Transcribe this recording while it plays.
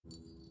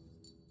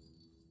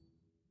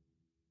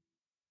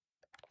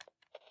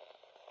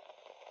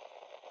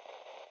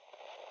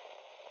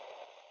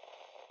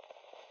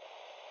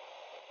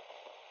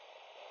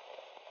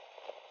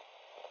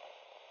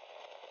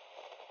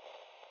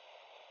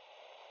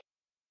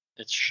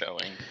It's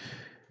showing.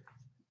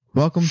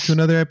 Welcome to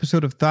another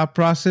episode of Thought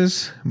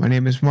Process. My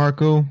name is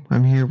Marco.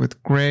 I'm here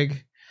with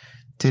Greg.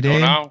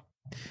 Today,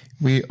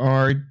 we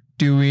are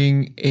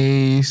doing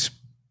a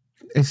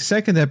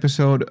second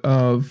episode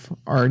of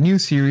our new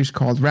series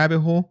called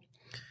Rabbit Hole.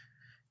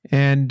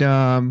 And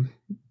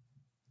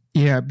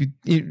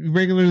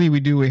regularly we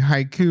do a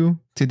haiku.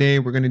 Today,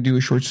 we're going to do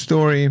a short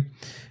story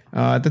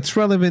that's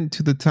relevant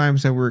to the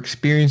times that we're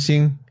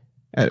experiencing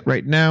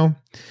right now.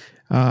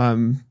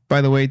 By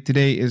the way,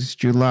 today is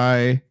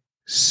July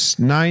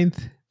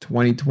 9th,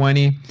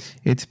 2020.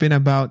 It's been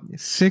about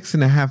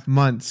 6.5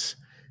 months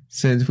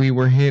since we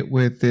were hit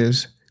with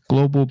this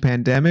global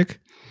pandemic.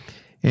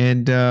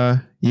 And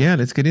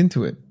let's get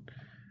into it.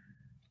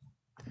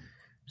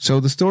 So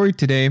the story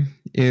today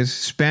is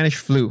Spanish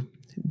flu,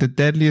 the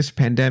deadliest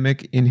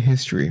pandemic in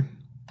history.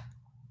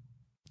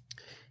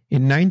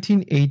 In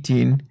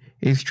 1918,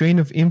 a strain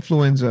of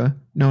influenza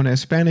known as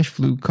Spanish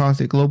flu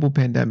caused a global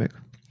pandemic,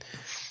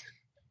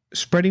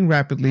 spreading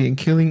rapidly and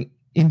killing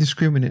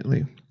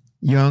indiscriminately.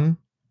 Young,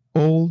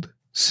 old,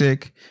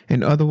 sick,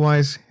 and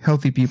otherwise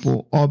healthy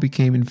people all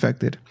became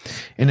infected,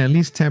 and at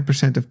least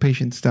 10% of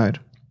patients died.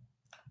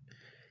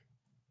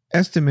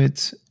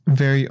 Estimates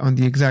vary on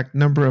the exact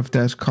number of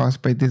deaths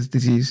caused by this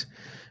disease,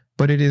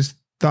 but it is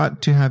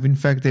thought to have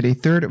infected a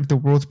third of the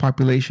world's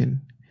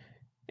population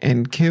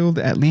and killed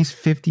at least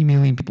 50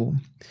 million people,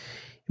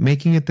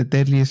 making it the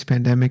deadliest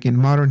pandemic in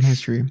modern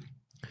history.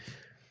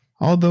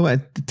 Although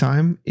at the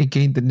time it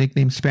gained the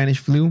nickname Spanish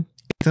flu,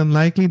 it's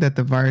unlikely that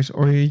the virus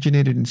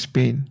originated in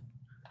Spain.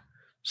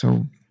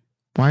 So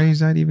why is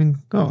that even...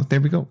 Oh, there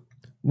we go.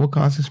 What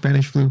caused the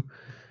Spanish flu?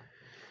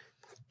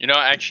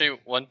 Actually,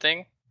 one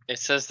thing, it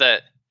says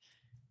that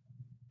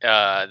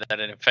it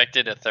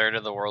infected a third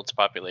of the world's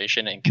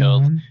population and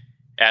killed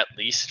at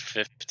least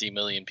 50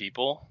 million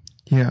people.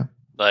 Yeah.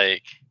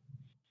 Like,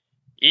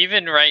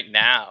 even right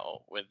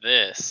now with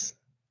this,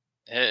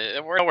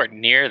 we're nowhere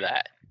near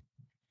that.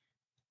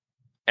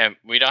 And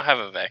we don't have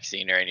a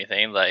vaccine or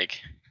anything.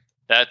 Like,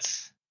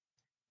 that's...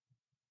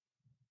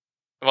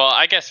 Well,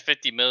 I guess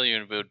 50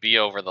 million would be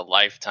over the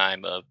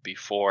lifetime of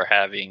before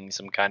having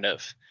some kind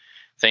of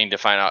thing to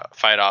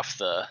fight off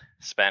the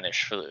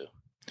Spanish flu.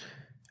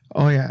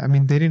 Oh yeah, I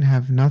mean they didn't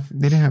have nothing.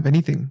 They didn't have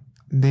anything.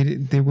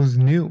 They was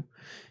new.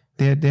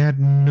 They had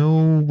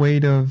no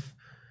way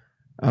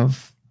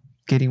of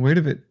getting rid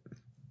of it.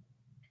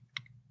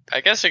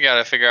 I guess we got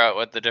to figure out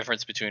what the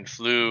difference between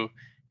flu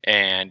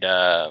and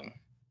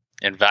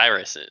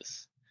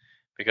viruses,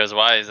 because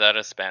why is that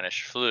a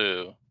Spanish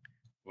flu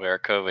where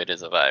COVID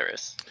is a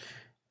virus?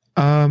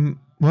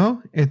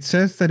 Well, it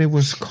says that it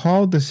was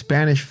called the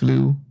Spanish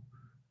flu.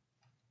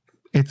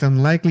 It's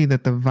unlikely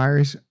that the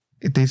virus,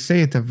 if they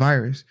say it's a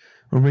virus,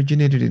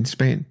 originated in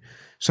Spain.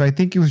 So I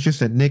think it was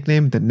just a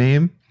nickname, the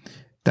name,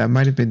 that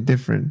might have been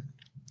different.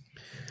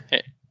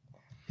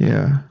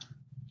 Yeah.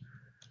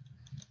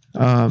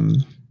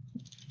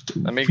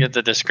 Let me get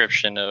the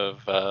description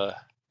of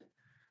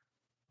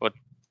what...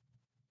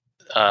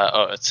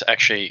 it's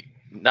actually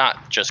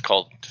not just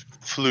called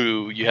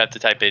flu. You have to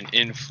type in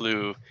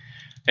influenza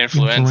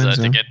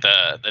to get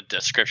the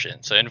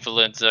description. So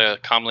influenza,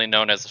 commonly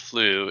known as the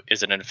flu,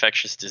 is an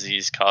infectious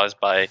disease caused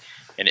by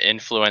an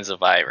influenza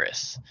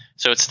virus.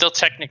 So it's still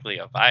technically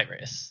a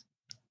virus.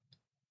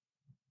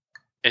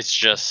 It's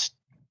just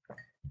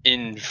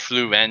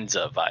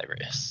influenza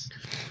virus.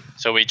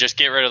 So we just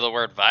get rid of the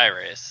word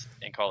virus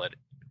and call it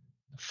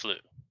flu.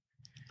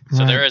 So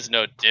right. There is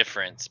no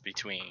difference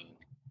between,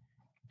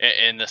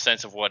 in the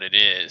sense of what it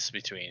is,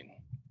 between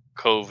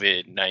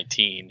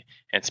COVID-19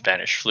 and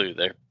Spanish flu.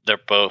 They're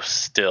both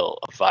still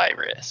a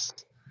virus.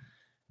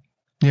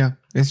 Yeah,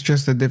 it's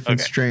just a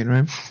different strain,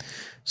 right?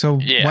 So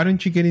why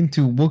don't you get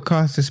into what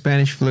caused the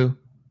Spanish flu?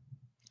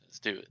 Let's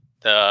do it.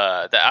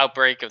 The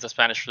outbreak of the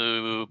Spanish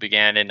flu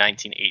began in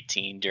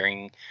 1918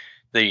 during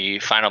the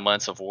final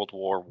months of World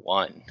War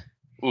I.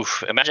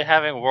 Oof! Imagine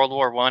having World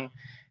War I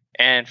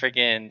and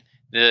freaking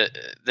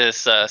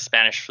this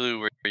Spanish flu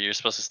where you're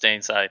supposed to stay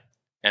inside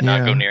and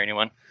not go near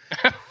anyone.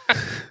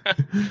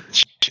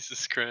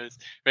 Jesus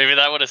Christ. Maybe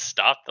that would have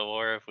stopped the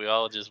war if we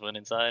all just went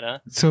inside, huh?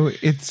 So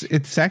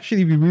it's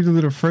actually, if you read a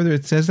little further,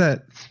 it says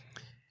that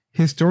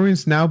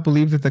historians now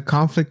believe that the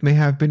conflict may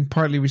have been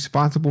partly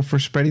responsible for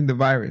spreading the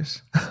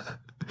virus.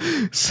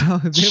 So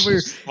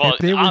if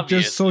they were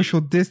just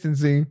social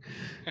distancing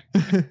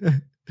and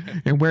wearing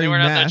masks. They were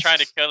not there trying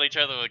to kill each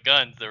other with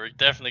guns. They were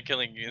definitely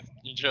killing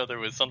each other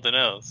with something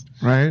else.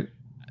 Right?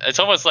 It's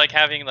almost like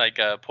having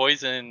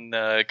poison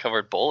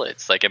covered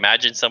bullets. Like,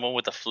 imagine someone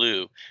with the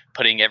flu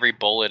putting every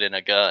bullet in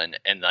a gun,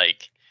 and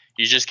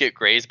you just get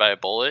grazed by a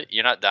bullet.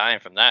 You're not dying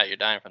from that. You're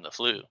dying from the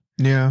flu.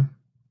 Yeah.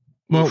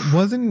 Well,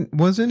 wasn't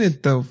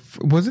it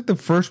the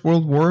First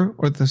World War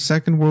or the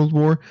Second World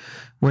War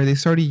where they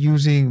started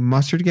using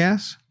mustard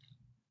gas?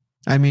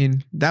 I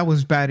mean, that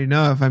was bad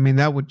enough. I mean,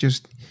 that would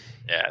just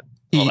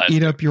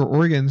eat up your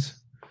organs.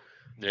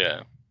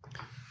 Yeah.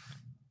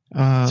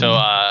 I'm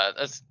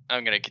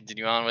gonna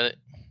continue on with it.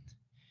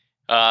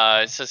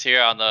 It says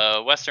here on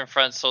the Western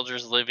Front,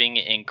 soldiers living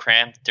in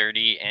cramped,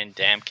 dirty, and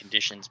damp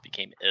conditions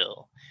became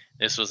ill.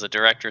 This was a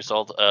direct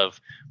result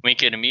of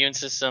weakened immune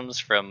systems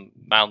from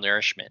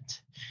malnourishment.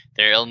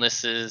 Their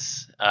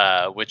illnesses,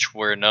 which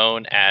were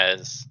known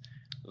as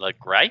la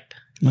gripe?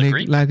 La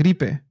gripe. La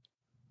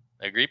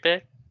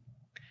gripe?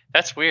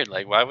 That's weird.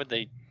 Like, why would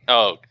they...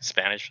 Oh,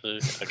 Spanish flu?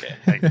 Okay,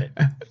 I get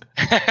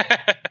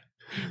it.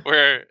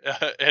 Were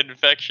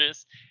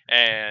infectious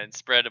and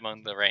spread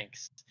among the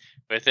ranks.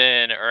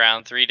 Within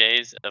around 3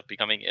 days of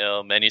becoming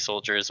ill, many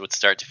soldiers would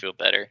start to feel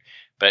better,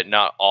 but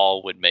not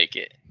all would make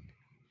it.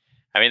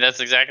 I mean, that's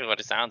exactly what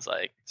it sounds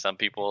like. Some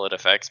people it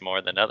affects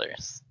more than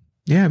others.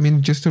 Yeah, I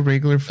mean, just a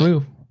regular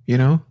flu, you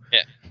know?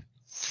 Yeah.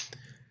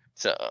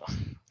 So,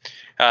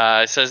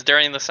 it says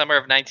during the summer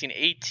of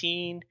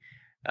 1918,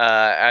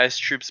 as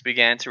troops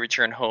began to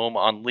return home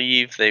on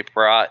leave, they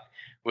brought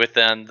with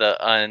them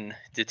the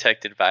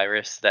undetected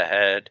virus that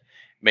had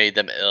made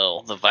them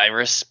ill. The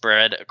virus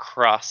spread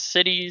across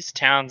cities,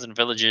 towns, and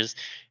villages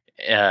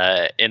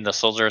in the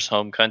soldiers'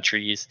 home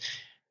countries.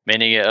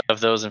 Many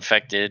of those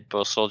infected,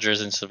 both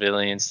soldiers and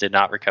civilians, did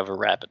not recover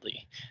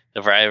rapidly.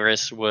 The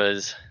virus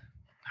was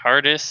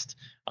hardest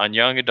on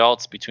young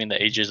adults between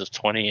the ages of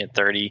 20 and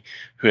 30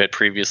 who had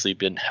previously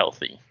been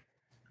healthy.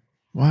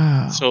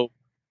 Wow. So,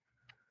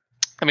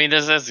 I mean,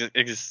 this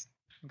is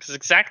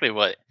exactly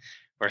what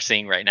we're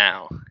seeing right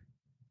now.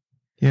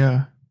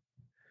 Yeah.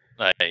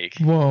 Like,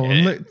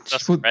 whoa.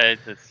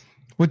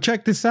 Well,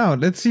 check this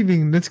out. Let's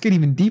get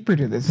even deeper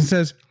to this. It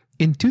says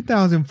in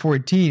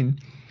 2014,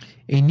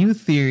 a new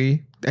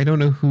theory. I don't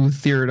know who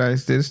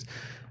theorized this,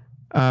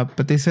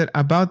 but they said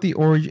about the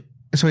origin.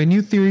 So a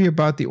new theory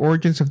about the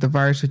origins of the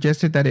virus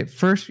suggested that it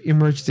first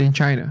emerged in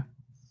China.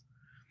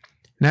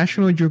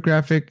 National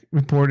Geographic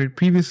reported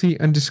previously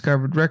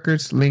undiscovered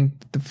records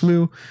linked the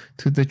flu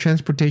to the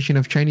transportation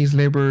of Chinese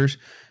laborers,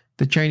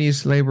 the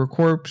Chinese Labor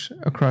Corps,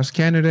 across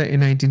Canada in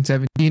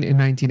 1917 and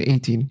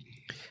 1918.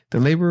 The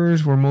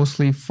laborers were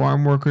mostly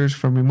farm workers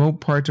from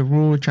remote parts of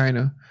rural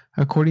China.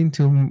 According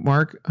to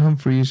Mark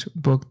Humphrey's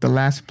book, The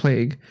Last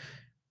Plague,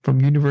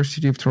 from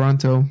University of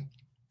Toronto,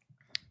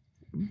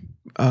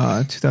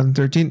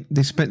 2013,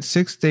 they spent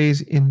 6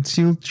 days in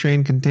sealed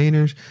train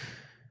containers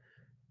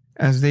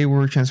as they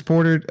were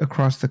transported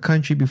across the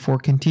country before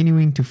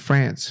continuing to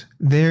France.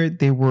 There,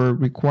 they were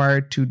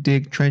required to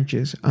dig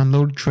trenches,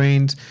 unload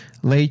trains,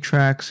 lay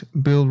tracks,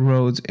 build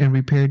roads, and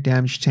repair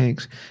damaged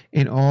tanks.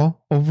 In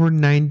all, over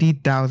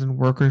 90,000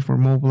 workers were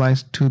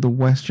mobilized to the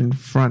Western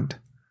Front.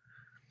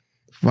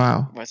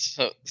 Wow.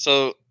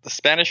 So the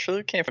Spanish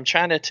flu came from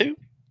China too?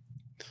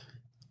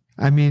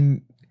 I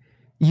mean,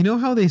 you know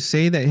how they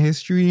say that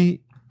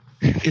history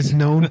is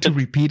known to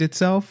repeat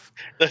itself?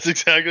 That's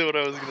exactly what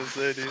I was going to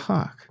say, dude.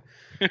 Fuck.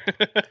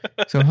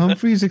 So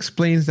Humphreys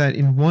explains that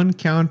in one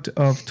count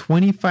of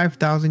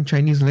 25,000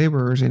 Chinese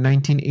laborers in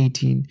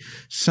 1918,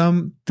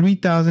 some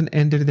 3,000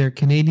 ended their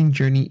Canadian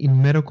journey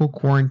in medical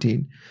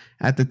quarantine.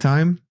 At the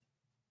time,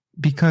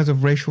 because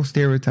of racial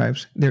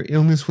stereotypes, their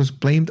illness was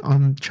blamed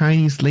on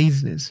Chinese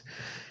laziness,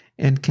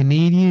 and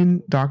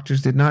Canadian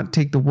doctors did not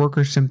take the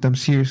workers'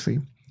 symptoms seriously.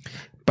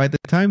 By the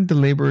time the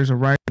laborers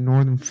arrived in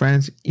northern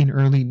France in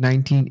early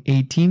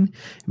 1918,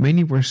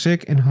 many were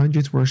sick and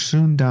hundreds were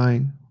soon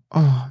dying.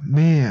 Oh,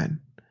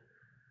 man.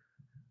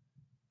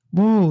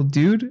 Whoa,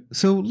 dude.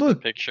 So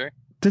look, picture.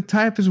 The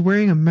type is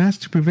wearing a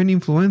mask to prevent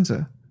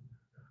influenza.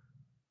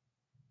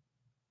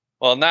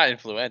 Well, not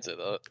influenza,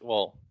 though.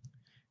 Well,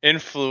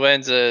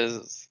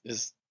 influenza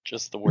is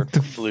just the word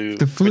for flu,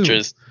 which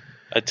is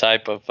a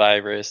type of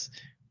virus.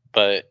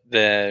 But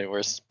then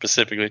we're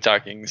specifically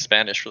talking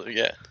Spanish flu,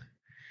 yeah.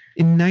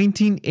 In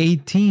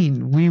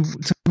 1918, we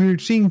were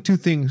seeing two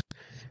things: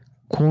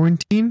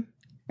 quarantine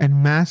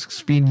and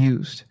masks being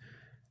used.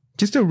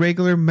 Just a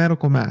regular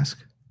medical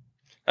mask.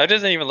 That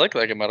doesn't even look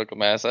like a medical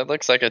mask. That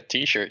looks like a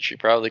T-shirt she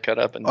probably cut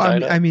up and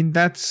tied up. I mean,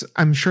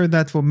 I'm sure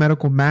that's what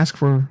medical masks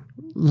were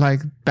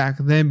like back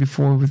then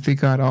before they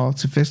got all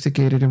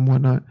sophisticated and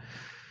whatnot.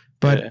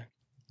 But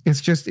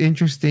It's just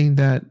interesting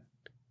that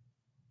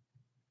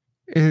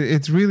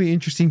it's really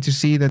interesting to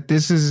see that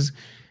this is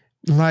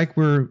like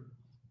we're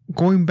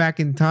going back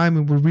in time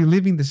and we're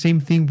reliving the same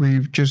thing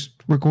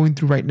we're going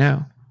through right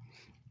now.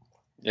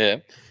 Yeah.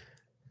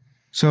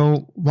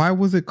 So why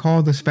was it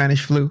called the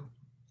Spanish flu?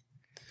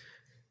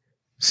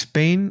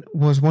 Spain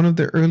was one of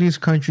the earliest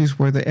countries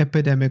where the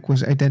epidemic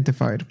was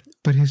identified,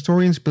 but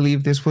historians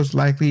believe this was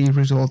likely a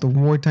result of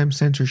wartime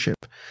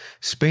censorship.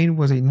 Spain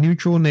was a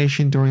neutral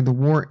nation during the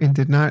war and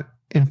did not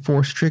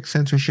enforce strict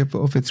censorship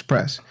of its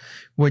press,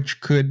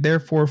 which could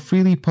therefore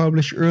freely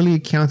publish early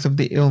accounts of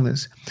the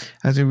illness.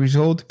 As a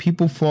result,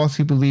 people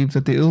falsely believed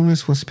that the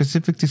illness was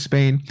specific to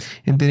Spain,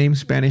 and the name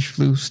Spanish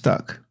flu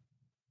stuck.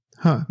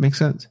 Makes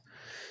sense.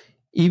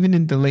 Even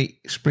in the late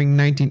spring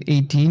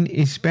 1918,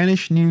 a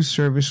Spanish news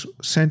service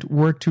sent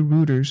word to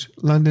Reuters,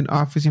 London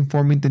office,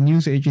 informing the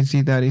news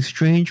agency that a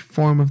strange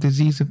form of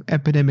disease of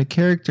epidemic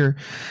character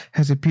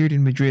has appeared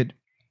in Madrid.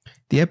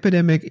 The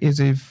epidemic is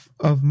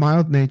of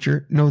mild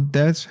nature, no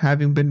deaths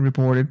having been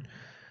reported.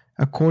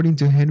 according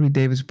to Henry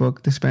Davis'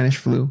 book, The Spanish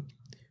Flu.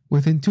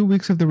 Within 2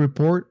 weeks of the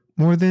report,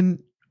 more than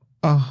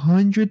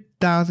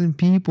 100,000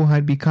 people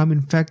had become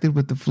infected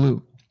with the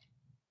flu.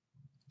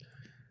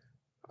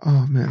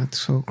 Oh man, that's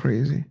so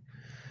crazy.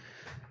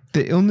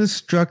 The illness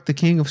struck the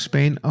King of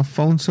Spain,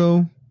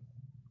 Alfonso,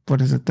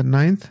 the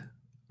ninth,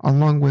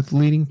 along with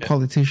leading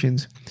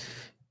politicians.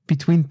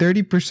 Between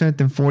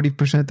 30% and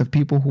 40% of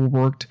people who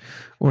worked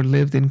or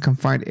lived in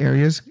confined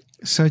areas,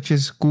 such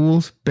as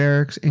schools,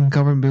 barracks, and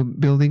government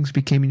buildings,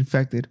 became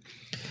infected.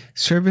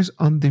 Service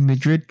on the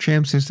Madrid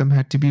tram system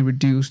had to be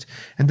reduced,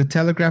 and the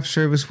telegraph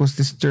service was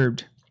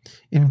disturbed.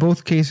 In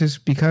both cases,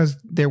 because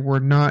there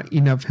were not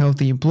enough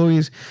healthy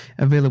employees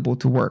available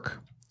to work.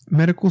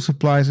 Medical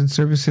supplies and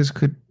services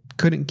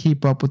couldn't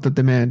keep up with the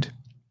demand.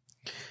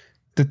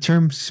 The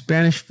term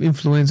Spanish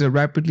influenza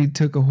rapidly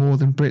took a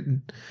hold in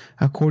Britain,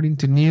 according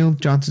to Neil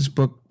Johnson's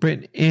book,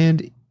 Britain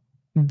and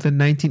the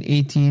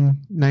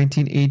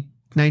 1918-19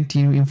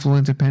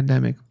 influenza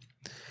pandemic.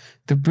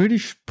 The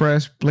British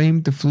press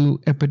blamed the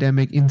flu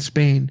epidemic in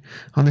Spain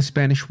on the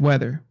Spanish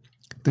weather.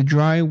 The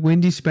dry,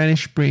 windy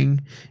Spanish spring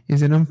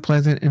is an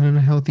unpleasant and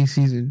unhealthy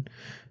season,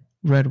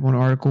 read one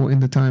article in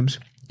the Times.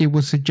 It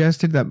was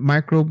suggested that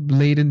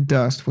microbe-laden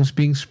dust was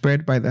being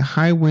spread by the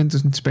high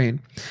winds in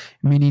Spain,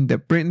 meaning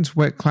that Britain's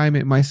wet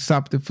climate might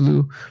stop the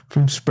flu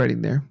from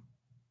spreading there.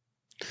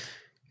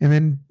 And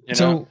then,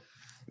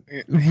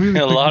 really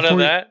a lot of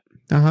that.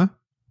 A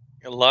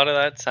lot of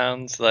that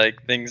sounds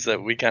like things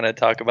that we kind of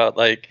talk about,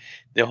 like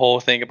the whole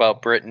thing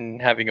about Britain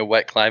having a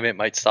wet climate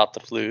might stop the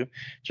flu.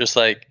 Just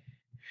like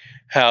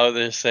how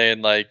they're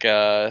saying, like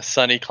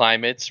sunny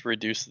climates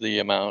reduce the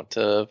amount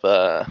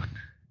of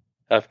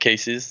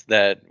cases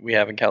that we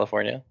have in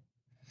California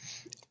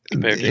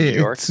compared to New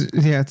York.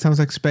 It sounds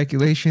like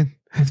speculation.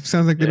 It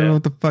sounds like they don't know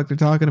what the fuck they're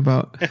talking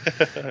about.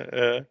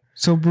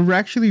 So we're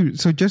actually,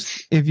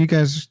 just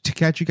to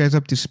catch you guys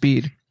up to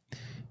speed,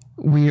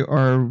 we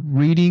are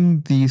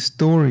reading these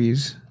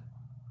stories.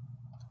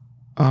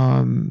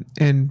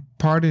 And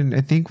pardon,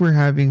 I think we're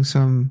having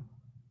some,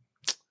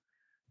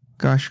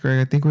 gosh, Greg,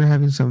 I think we're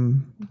having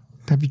some,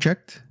 have you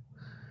checked?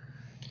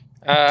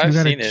 I've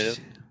seen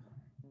it.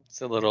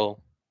 It's a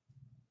little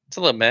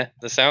meh.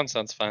 The sound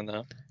sounds fine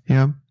though.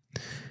 Yeah.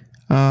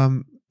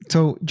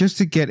 So just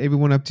to get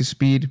everyone up to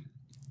speed,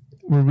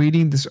 we're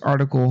reading this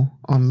article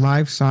on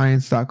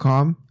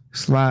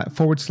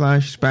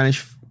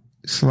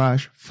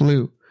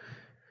livescience.com/Spanish/flu.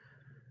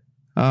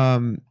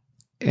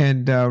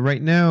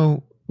 Right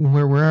now,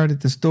 where we're at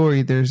the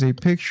story, there's a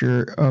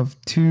picture of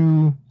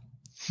two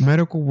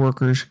medical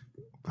workers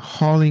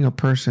hauling a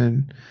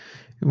person.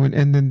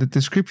 And then the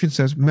description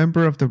says,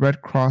 member of the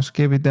Red Cross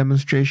gave a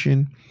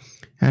demonstration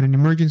at an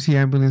emergency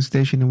ambulance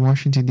station in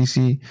Washington,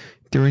 D.C.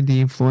 during the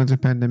influenza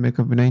pandemic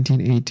of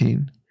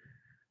 1918.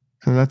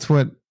 So that's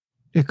what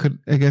it could,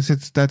 I guess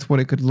that's what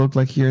it could look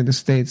like here in the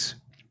States.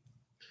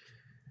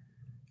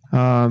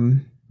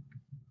 Some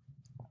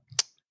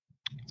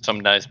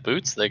nice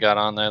boots they got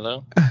on there,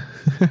 though.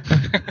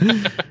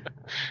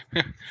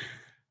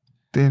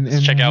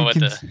 And check out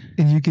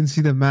and you can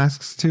see the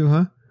masks too,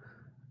 huh?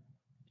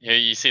 Yeah,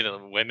 you see the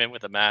women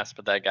with the mask,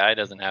 but that guy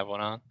doesn't have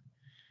one on.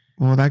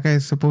 Well, that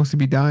guy's supposed to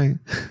be dying.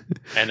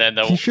 And then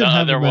the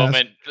other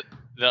woman,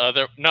 no,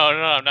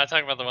 I'm not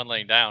talking about the one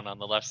laying down on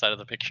the left side of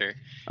the picture.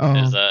 Oh.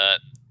 There's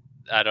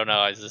I don't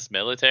know, is this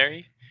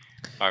military?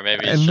 Or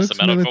maybe it's just a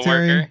medical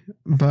military, worker?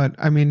 But,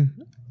 I mean,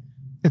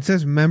 it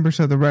says members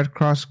of the Red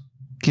Cross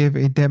give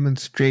a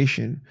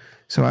demonstration.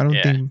 So I don't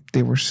think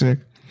they were sick.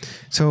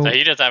 So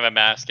he doesn't have a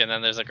mask, and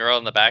then there's a girl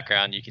in the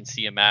background. You can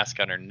see a mask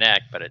on her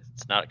neck, but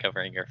it's not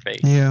covering her face.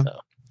 Yeah.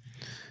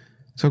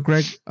 So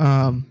Greg,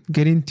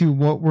 get into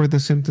what were the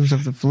symptoms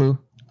of the flu?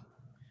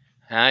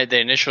 The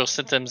initial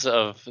symptoms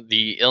of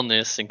the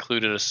illness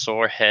included a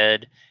sore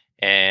head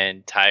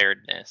and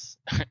tiredness.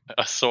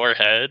 A sore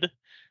head?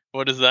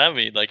 What does that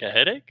mean? Like a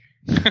headache?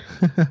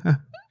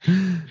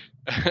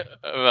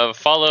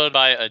 Followed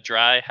by a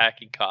dry,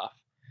 hacking cough,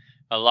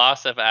 a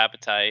loss of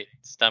appetite,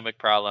 stomach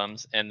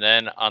problems, and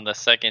then on the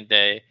second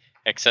day,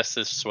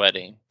 excessive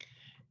sweating.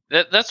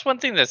 That's one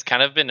thing that's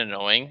kind of been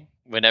annoying.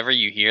 Whenever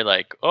you hear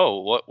like,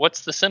 oh,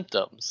 what's the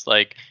symptoms?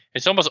 Like,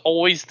 it's almost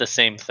always the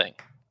same thing.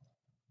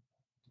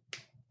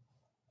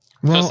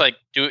 Well, so it's like,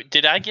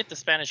 did I get the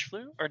Spanish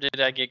flu or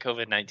did I get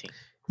COVID-19?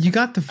 You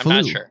got the flu.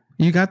 I'm not sure.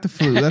 You got the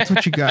flu. That's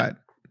what you got.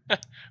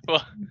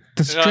 Well,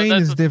 the strain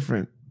is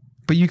different,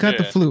 but you got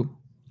the flu.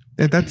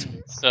 That's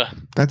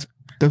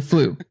the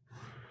flu.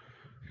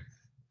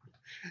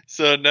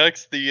 So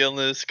next, the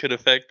illness could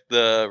affect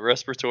the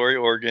respiratory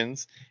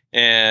organs,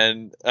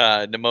 and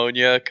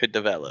pneumonia could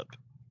develop.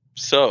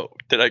 So,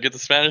 did I get the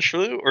Spanish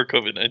flu or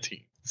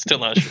COVID-19? Still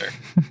not sure.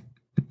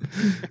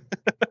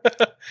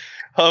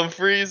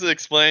 Humphreys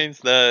explains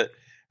that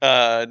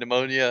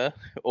pneumonia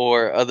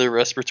or other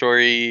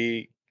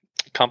respiratory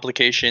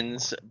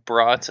complications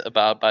brought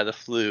about by the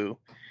flu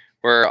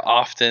were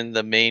often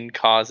the main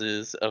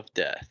causes of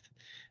death.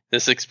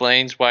 This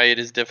explains why it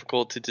is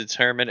difficult to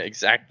determine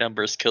exact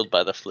numbers killed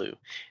by the flu,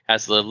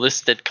 as the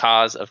listed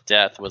cause of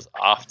death was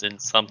often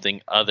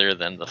something other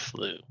than the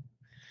flu.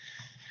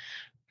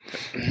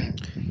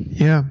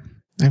 Yeah,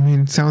 I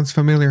mean, sounds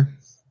familiar.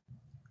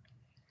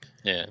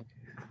 Yeah.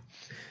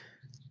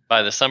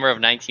 By the summer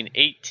of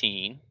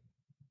 1918,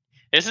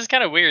 this is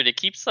kind of weird. It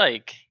keeps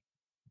saying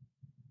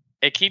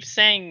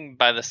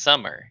by the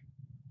summer.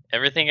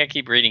 Everything I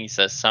keep reading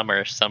says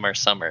summer, summer,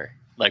 summer,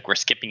 like we're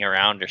skipping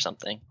around or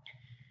something.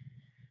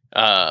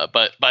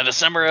 But by the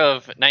summer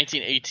of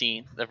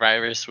 1918, the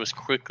virus was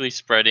quickly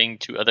spreading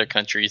to other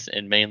countries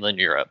in mainland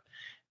Europe.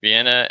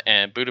 Vienna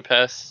and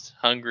Budapest,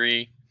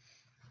 Hungary.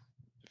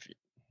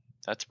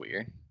 That's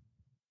weird.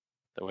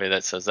 The way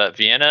that says that.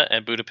 Vienna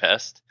and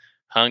Budapest,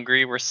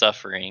 Hungary were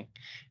suffering,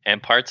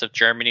 and parts of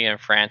Germany and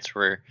France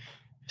were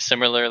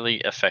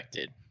similarly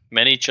affected.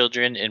 Many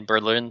children in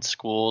Berlin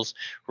schools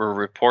were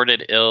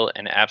reported ill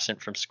and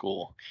absent from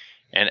school.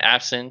 And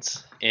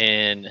absence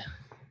in...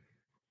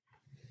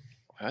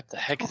 What the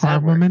heck is that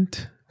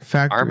Armament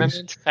factories.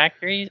 Armament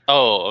factories?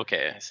 Oh,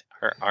 okay.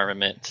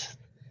 Armament.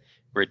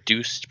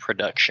 Reduced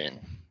production.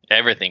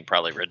 Everything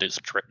probably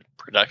reduced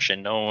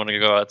production. No one wanted to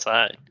go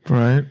outside.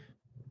 Right.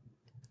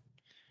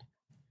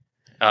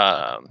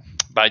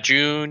 By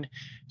June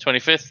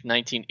 25th,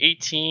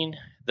 1918,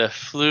 the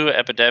flu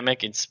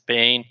epidemic in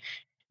Spain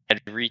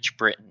had reached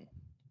Britain.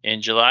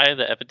 In July,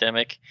 the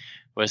epidemic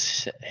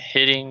was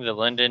hitting the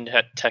London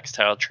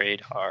textile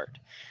trade hard,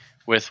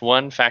 with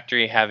one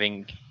factory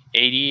having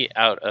 80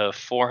 out of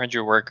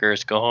 400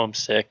 workers go home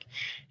sick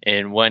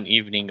in one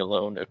evening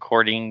alone,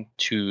 according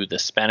to the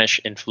Spanish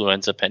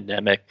influenza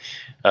pandemic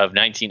of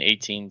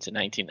 1918 to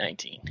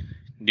 1919.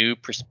 New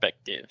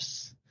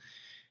perspectives.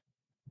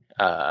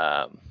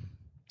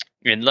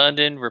 In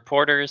London,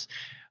 reporters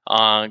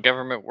on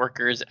government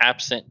workers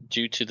absent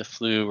due to the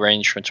flu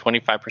ranged from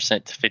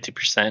 25% to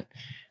 50%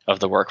 of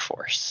the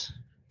workforce.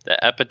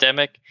 The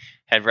epidemic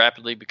had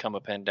rapidly become a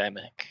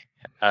pandemic,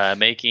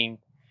 making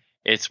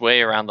its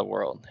way around the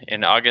world.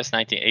 In August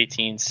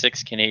 1918,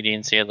 6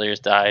 Canadian sailors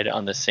died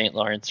on the St.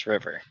 Lawrence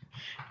River.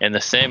 In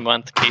the same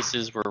month,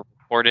 cases were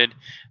reported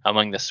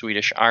among the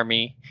Swedish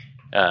army,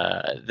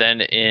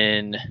 then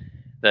in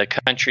the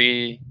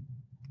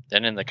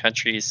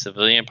country's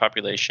civilian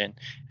population,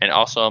 and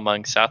also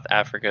among South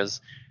Africa's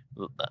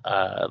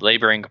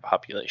laboring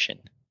population.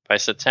 By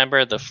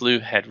September, the flu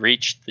had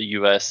reached the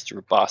U.S.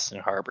 through Boston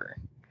Harbor.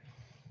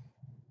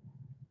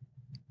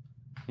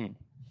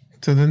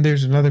 So then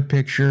there's another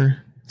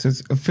picture. It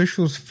says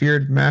officials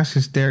feared mass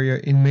hysteria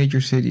in major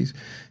cities.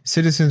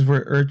 Citizens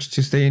were urged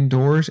to stay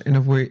indoors and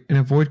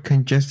avoid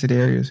congested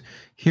areas.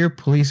 Here,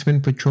 policemen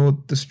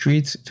patrolled the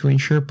streets to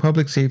ensure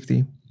public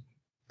safety.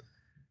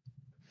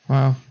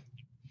 Wow.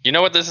 You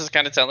know what this is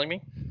kind of telling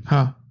me?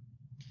 Huh.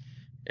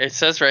 It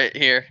says right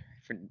here,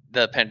 for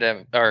the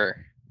pandemic,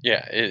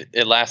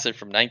 it lasted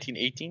from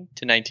 1918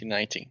 to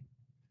 1919.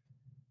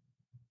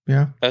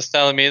 Yeah. That's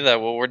telling me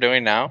that what we're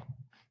doing now,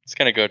 it's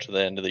going to go to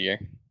the end of the year.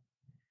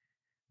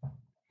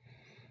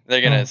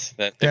 They're going to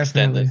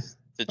extend this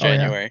to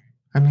January.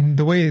 I mean,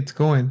 the way it's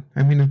going.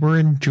 I mean, we're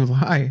in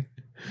July.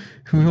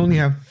 We only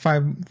have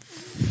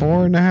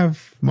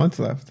 4.5 months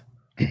left.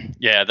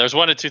 Yeah, there's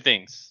one of two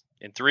things.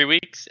 In 3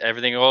 weeks,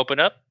 everything will open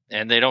up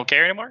and they don't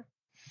care anymore.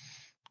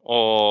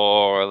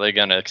 Or they're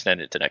going to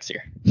extend it to next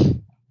year.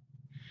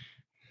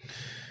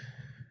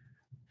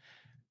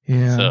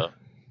 Yeah. So,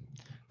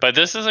 but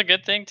this is a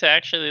good thing to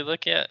actually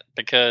look at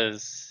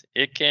because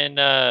it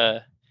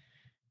can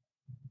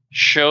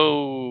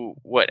show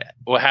what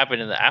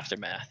happened in the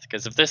aftermath.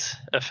 Because if this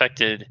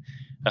affected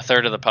a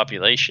third of the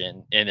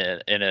population in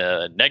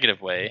a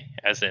negative way,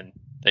 as in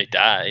they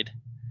died,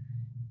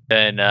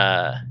 then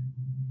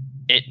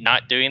it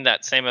not doing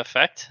that same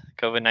effect,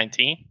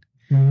 COVID-19,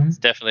 it's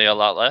definitely a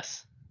lot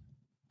less.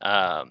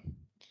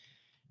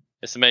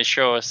 This may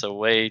show us a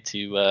way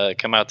to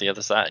come out the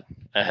other side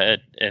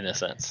ahead, in a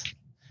sense.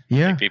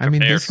 Yeah, I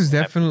mean, this is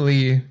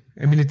definitely,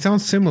 I mean, it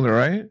sounds similar,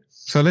 right?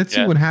 So let's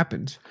see what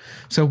happens.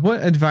 So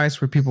what advice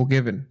were people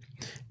given?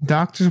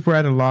 Doctors were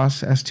at a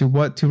loss as to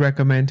what to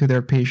recommend to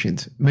their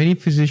patients. Many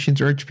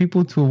physicians urged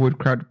people to avoid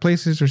crowded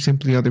places or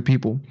simply other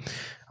people.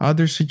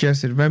 Others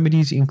suggested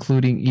remedies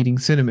including eating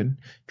cinnamon,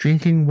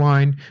 drinking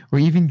wine, or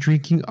even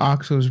drinking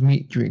Oxo's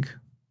meat drink,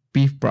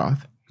 beef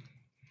broth.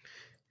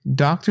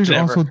 Doctors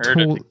also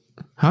told...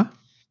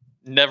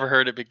 Never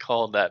heard it be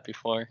called that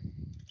before.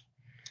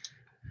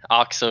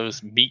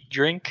 Oxo's meat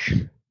drink?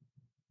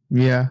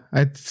 Yeah,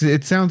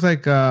 it sounds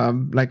like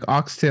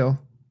oxtail.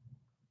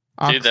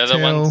 Dude, they're the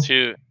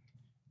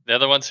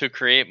ones who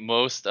create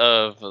most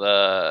of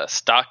the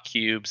stock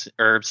cubes,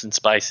 herbs and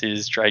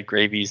spices, dried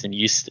gravies, and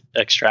yeast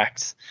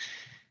extracts.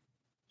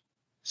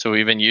 So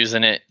we've been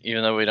using it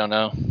even though we don't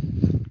know.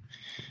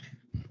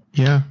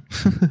 Yeah.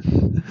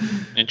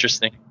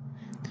 Interesting.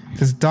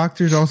 Because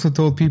doctors also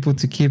told people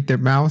to keep their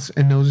mouths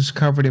and noses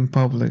covered in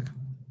public,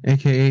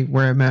 aka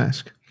wear a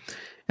mask.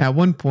 At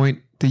one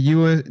point, the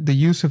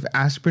use of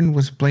aspirin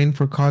was blamed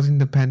for causing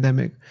the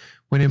pandemic,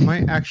 when it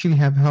might actually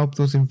have helped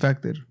those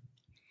infected.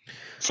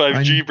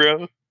 5G,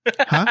 bro.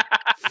 Huh?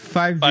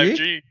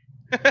 5G?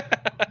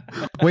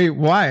 5G. Wait,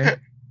 why?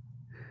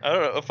 I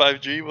don't know.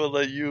 5G will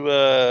let you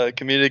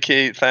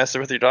communicate faster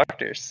with your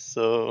doctors.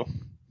 So,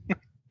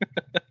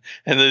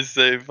 and they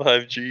say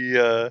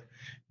 5G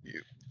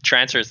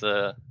transfers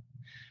the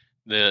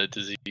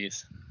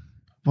disease.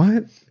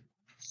 What?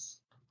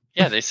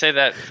 Yeah, they say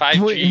that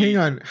 5G. Wait, hang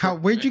on.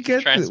 Where'd you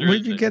get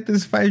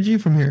this 5G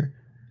from here?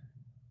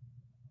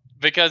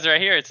 Because right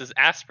here it says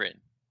aspirin.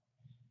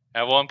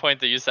 At one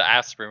point, the use of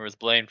aspirin was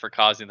blamed for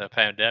causing the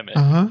pandemic.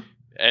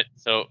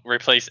 So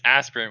replace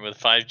aspirin with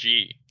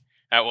 5G.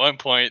 At one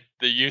point,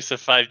 the use of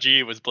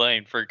 5G was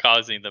blamed for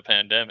causing the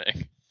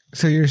pandemic.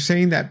 So you're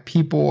saying that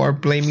people are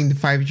blaming the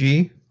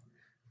 5G?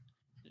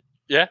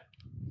 Yeah.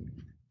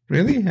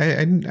 Really?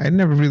 I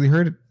never really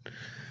heard it.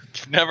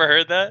 You've never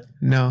heard that?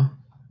 No.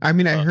 I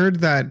mean, I heard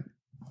that,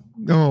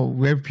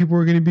 where people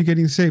were going to be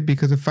getting sick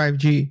because of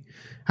 5G.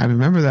 I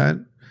remember that.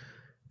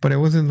 But it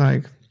wasn't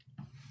like,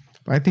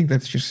 I think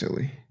that's just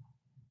silly.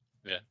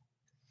 Yeah.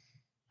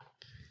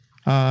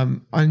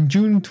 On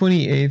June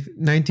 28th,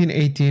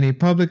 1918, a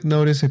public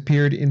notice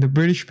appeared in the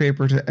British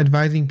papers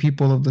advising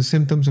people of the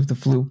symptoms of the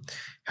flu.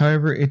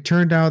 However, it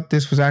turned out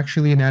this was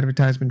actually an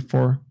advertisement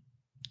for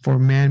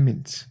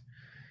amidst,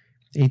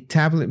 a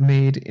tablet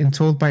made and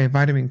sold by a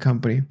vitamin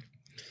company.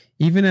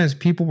 Even as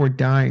people were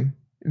dying,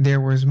 there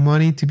was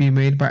money to be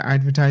made by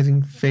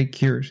advertising fake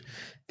cures.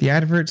 The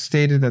advert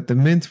stated that the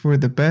mints were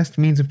the best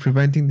means of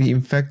preventing the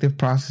infective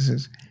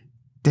processes.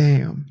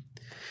 Damn.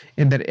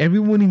 And that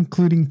everyone,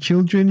 including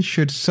children,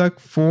 should suck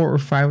 4 or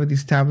 5 of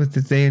these tablets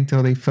a day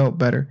until they felt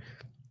better.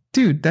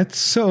 Dude, that's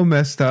so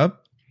messed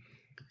up.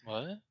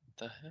 What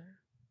the heck?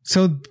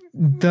 So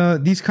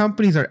these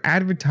companies are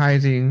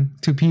advertising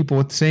to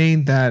people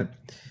saying that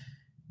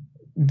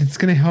it's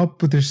going to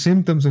help with their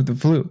symptoms of the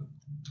flu.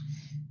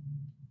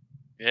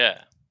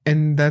 Yeah.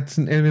 And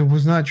it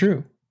was not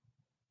true.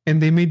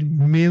 And they made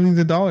millions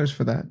of dollars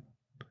for that.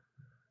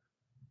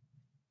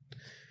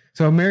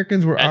 So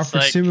Americans were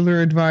offered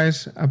similar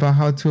advice about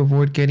how to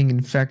avoid getting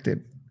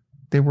infected.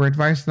 They were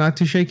advised not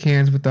to shake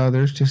hands with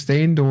others, to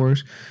stay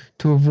indoors,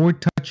 to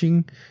avoid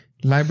touching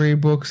library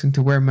books, and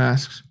to wear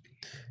masks.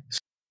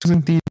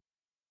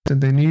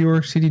 The New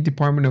York City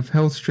Department of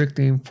Health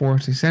strictly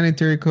enforced a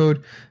sanitary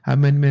code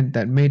amendment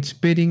that made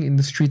spitting in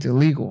the streets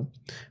illegal,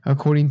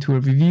 according to a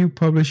review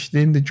published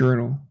in the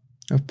Journal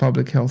of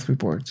Public Health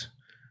Reports.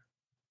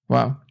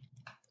 Wow.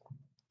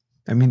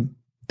 I mean,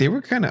 they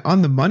were kind of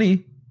on the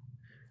money.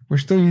 We're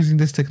still using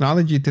this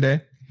technology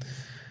today.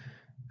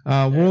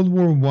 World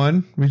War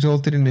I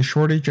resulted in a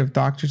shortage of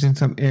doctors in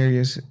some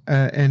areas,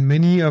 and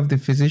many of the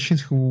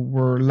physicians who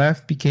were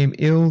left became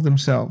ill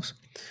themselves.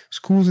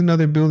 Schools and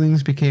other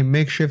buildings became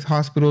makeshift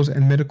hospitals,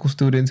 and medical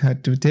students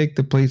had to take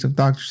the place of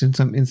doctors in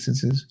some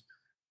instances.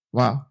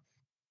 Wow.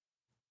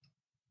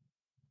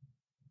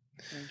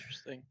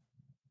 Interesting.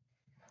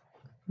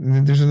 And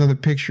then there's another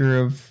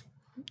picture of,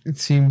 it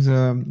seems,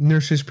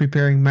 nurses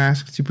preparing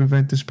masks to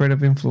prevent the spread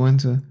of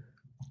influenza.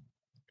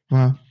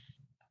 Wow.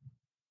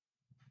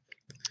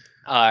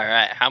 All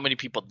right. How many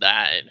people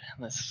died?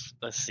 Let's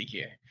see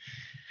here.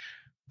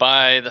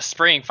 By the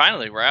spring,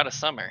 finally, we're out of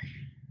summer.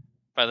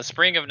 By the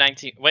spring of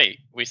we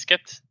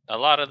skipped a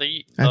lot of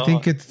the. I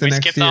think it's the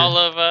next year. We skipped all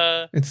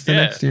of. It's the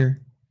next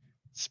year.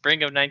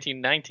 Spring of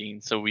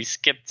 1919. So we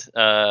skipped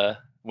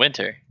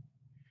winter.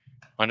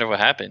 Wonder what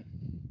happened.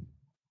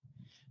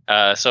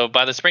 So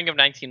by the spring of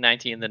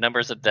 1919, the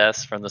numbers of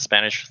deaths from the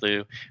Spanish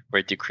flu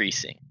were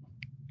decreasing.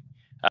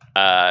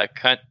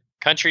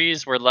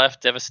 Countries were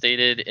left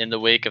devastated in the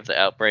wake of the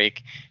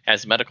outbreak,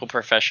 as medical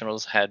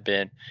professionals had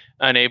been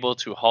unable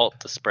to halt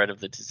the spread of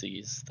the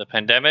disease. The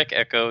pandemic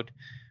echoed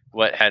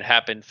what had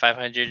happened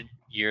 500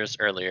 years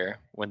earlier,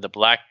 when the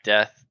Black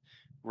Death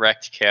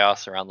wreaked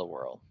chaos around the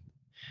world.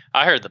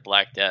 I heard the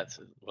Black Death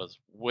was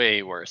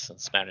way worse than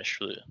Spanish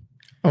flu.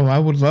 Oh, I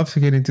would love to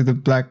get into the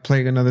Black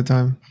Plague another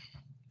time.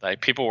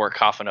 Like, people were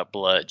coughing up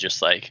blood,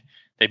 just like,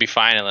 they'd be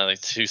fine, and then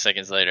like 2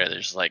 seconds later, they're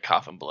just like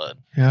coughing blood.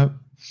 Yep.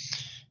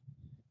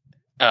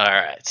 All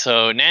right.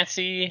 So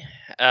Nancy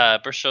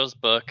Bristow's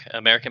book,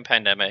 American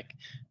Pandemic,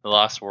 The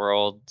Lost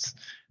Worlds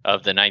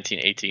of the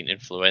 1918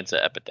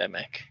 Influenza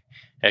Epidemic,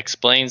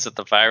 explains that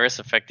the virus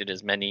affected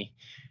as many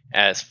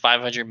as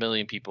 500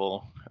 million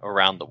people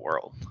around the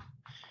world.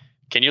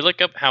 Can you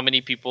look up how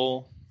many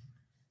people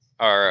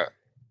are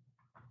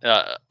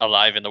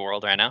alive in the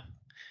world right now?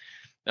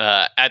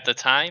 At the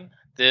time,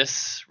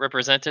 this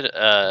represented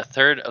a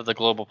third of the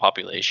global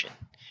population.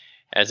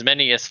 As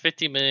many as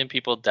 50 million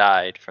people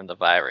died from the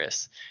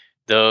virus,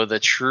 though the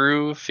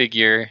true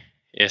figure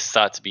is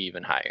thought to be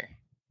even higher.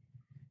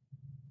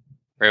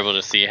 We're able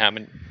to see how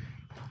many.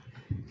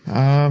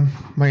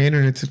 My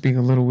internet's being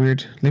a little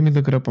weird. Let me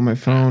look it up on my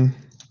phone.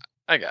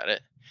 I got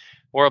it.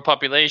 World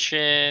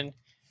population.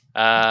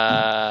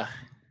 I'm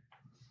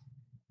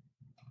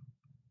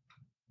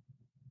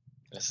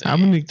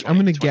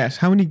gonna guess.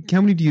 How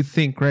many do you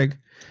think, Greg?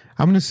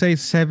 I'm gonna say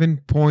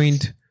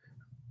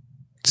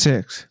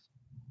 7.6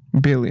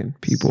 billion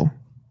people.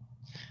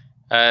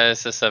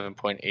 It's a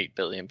 7.8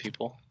 billion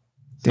people.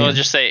 So we'll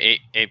just say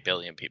 8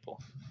 billion people.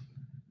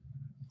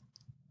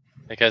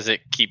 Because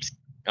it keeps...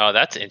 Oh,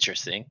 that's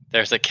interesting.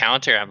 There's a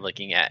counter I'm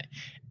looking at.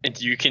 And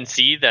you can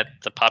see that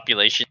the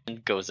population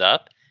goes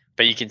up,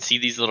 but you can see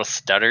these little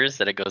stutters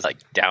that it goes like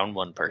down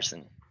one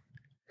person.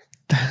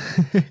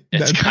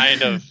 It's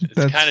kind of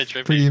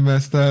trippy. Pretty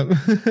messed up.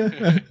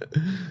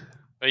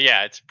 But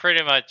yeah, it's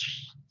pretty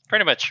much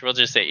we'll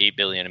just say 8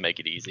 billion to make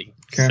it easy.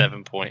 Okay.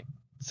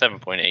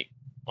 7.8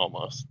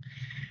 almost.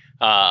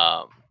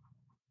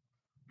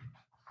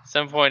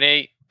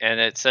 7.8, and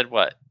it said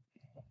what?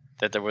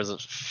 That there was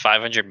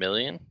 500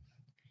 million.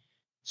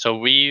 So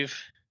we've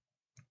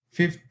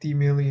 50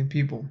 million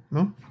people,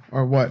 no?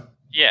 Or what?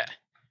 Yeah.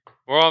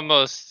 We're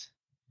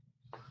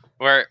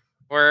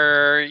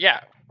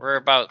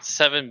about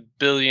 7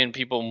 billion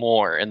people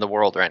more in the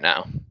world right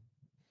now.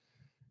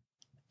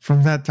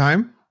 From that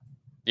time?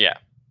 Yeah.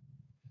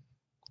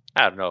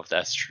 I don't know if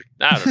that's true.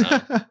 I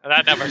don't know.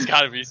 That number's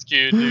got to be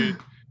skewed, dude.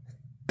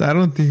 I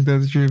don't think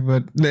that's true,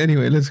 but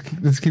anyway,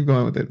 let's keep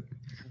going with it.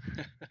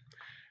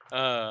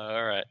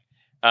 All right.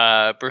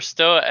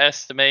 Bristow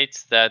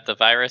estimates that the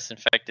virus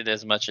infected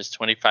as much as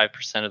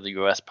 25% of the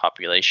U.S.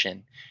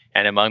 population,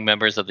 and among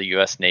members of the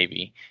U.S.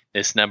 Navy,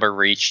 this number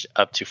reached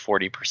up to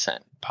 40%,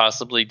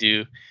 possibly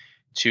due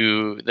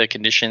to the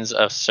conditions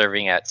of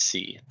serving at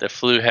sea. The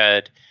flu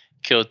had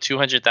killed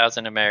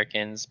 200,000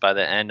 Americans by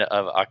the end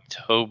of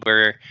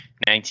October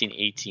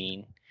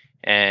 1918,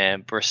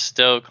 and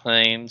Bristow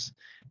claims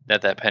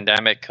that the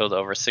pandemic killed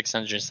over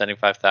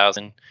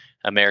 675,000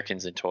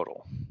 Americans in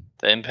total.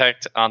 The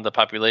impact on the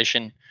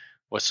population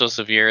was so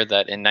severe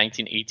that in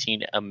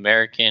 1918,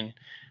 American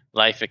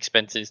life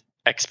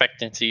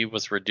expectancy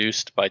was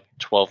reduced by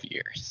 12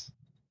 years.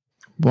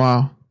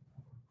 Wow.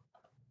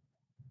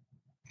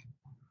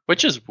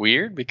 Which is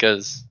weird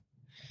because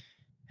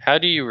how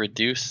do you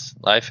reduce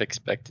life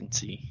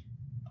expectancy?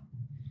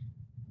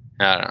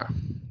 I don't know.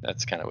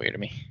 That's kind of weird to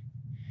me.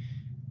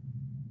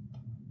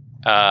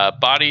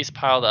 Bodies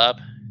piled up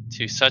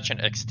to such an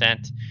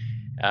extent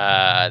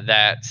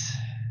that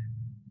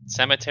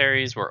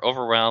cemeteries were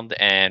overwhelmed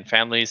and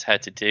families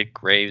had to dig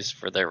graves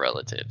for their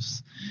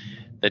relatives.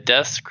 The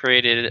deaths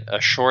created a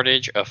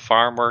shortage of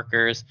farm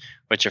workers,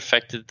 which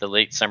affected the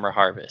late summer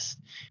harvest.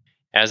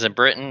 As in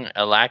Britain,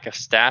 a lack of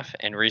staff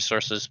and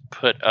resources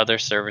put other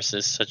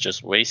services such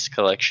as waste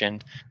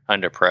collection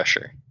under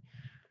pressure.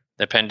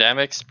 The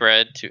pandemic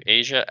spread to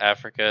Asia,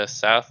 Africa,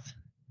 South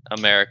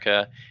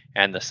America,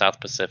 and the South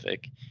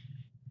Pacific.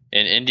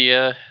 In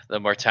India, the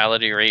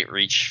mortality rate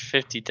reached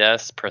 50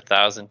 deaths per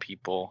 1,000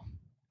 people,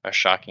 a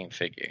shocking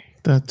figure.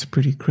 That's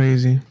pretty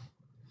crazy.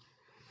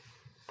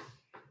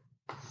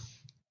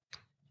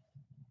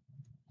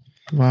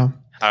 Wow.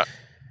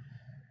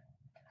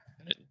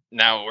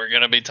 Now we're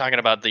going to be talking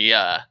about the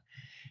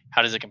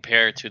how does it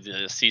compare to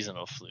the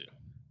seasonal flu?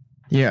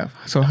 Yeah.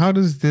 So how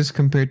does this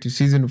compare to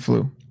seasonal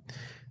flu?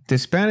 The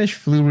Spanish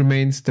flu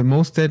remains the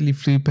most deadly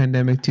flu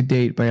pandemic to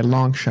date by a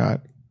long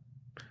shot,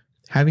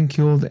 having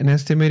killed an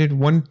estimated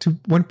 1%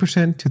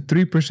 to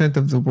 3%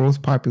 of the world's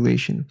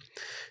population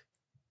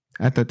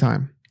at the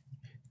time.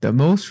 The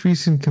most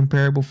recent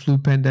comparable flu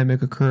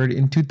pandemic occurred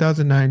in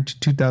 2009 to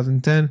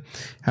 2010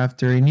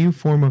 after a new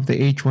form of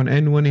the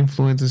H1N1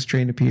 influenza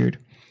strain appeared.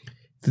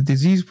 The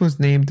disease was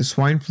named the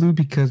swine flu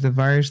because the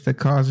virus that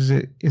causes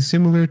it is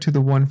similar to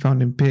the one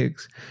found in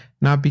pigs,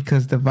 not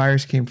because the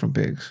virus came from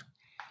pigs.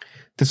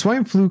 The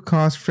swine flu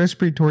caused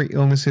respiratory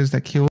illnesses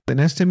that killed an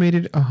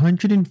estimated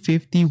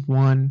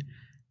 151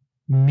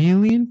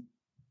 million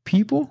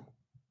people?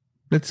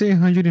 Let's say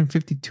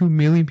 152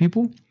 million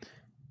people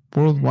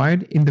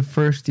worldwide in the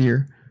first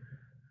year,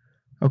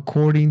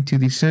 according to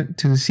the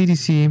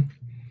CDC,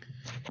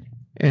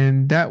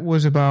 and that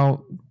was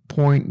about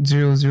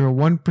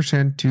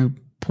 0.001% to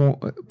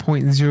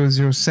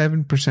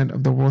 0.007%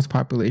 of the world's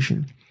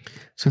population.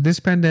 So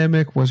this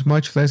pandemic was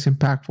much less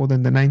impactful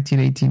than the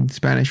 1918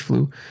 Spanish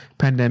flu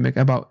pandemic.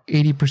 About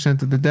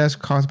 80% of the deaths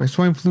caused by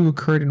swine flu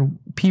occurred in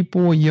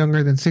people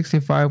younger than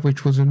 65,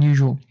 which was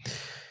unusual.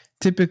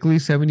 Typically,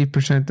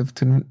 70%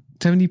 to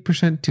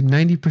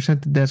 90%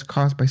 of deaths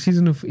caused by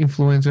seasonal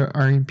influenza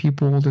are in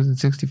people older than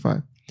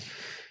 65.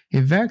 A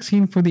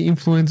vaccine for the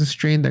influenza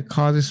strain that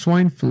causes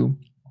swine flu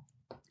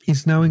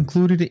is now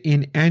included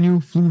in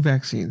annual flu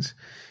vaccines.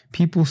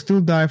 People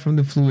still die from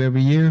the flu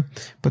every year,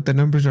 but the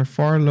numbers are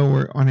far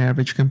lower on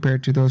average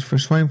compared to those for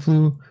swine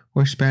flu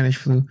or Spanish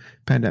flu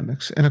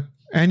pandemics. And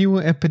annual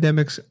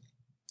epidemics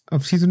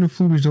of seasonal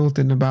flu result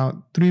in about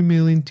 3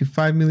 million to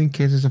 5 million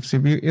cases of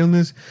severe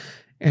illness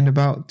and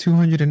about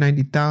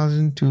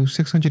 290,000 to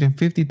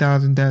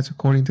 650,000 deaths,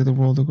 according to the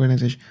World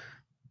Organization,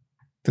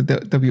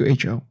 the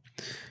WHO.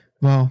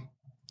 Well,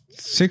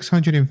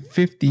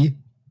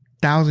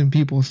 650,000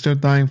 people still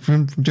dying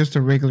from just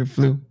a regular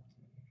flu.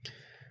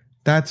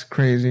 That's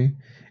crazy.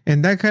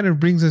 And that kind of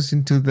brings us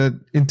into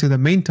the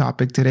main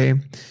topic today,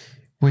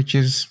 which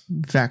is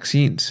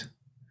vaccines.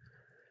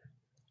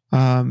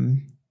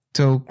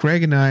 So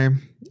Greg and I,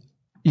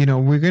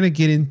 we're going to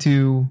get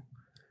into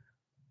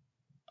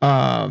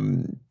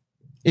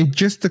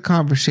just the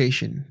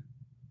conversation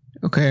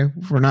Okay,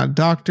 we're not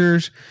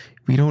doctors.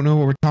 We don't know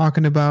what we're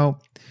talking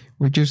about.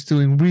 We're just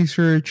doing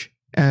research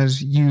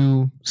as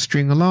you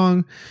string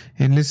along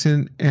and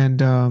listen. And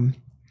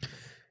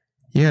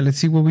let's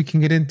see what we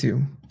can get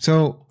into.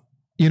 So,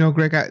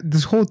 Greg,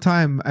 this whole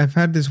time I've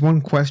had this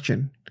one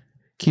question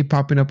keep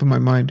popping up in my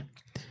mind.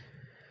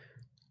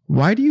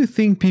 Why do you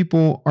think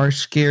people are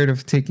scared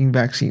of taking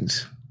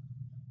vaccines?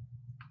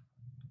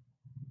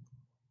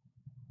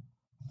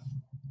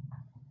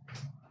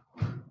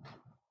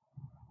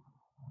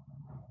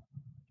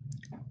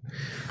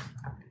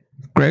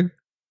 Greg?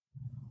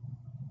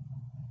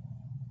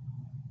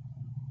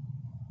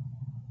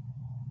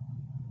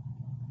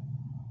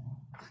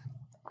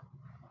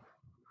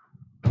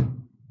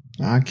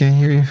 I can't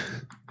hear you.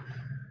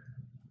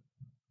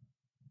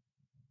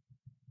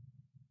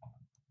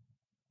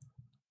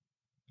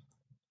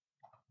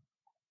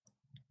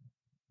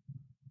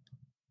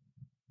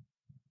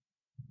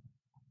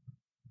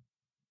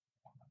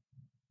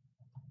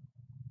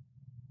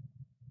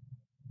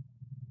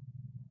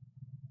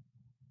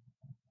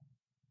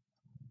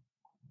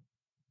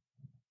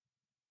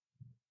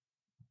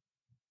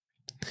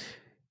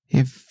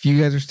 If you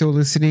guys are still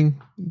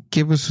listening,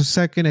 give us a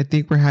second. I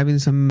think we're having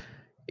some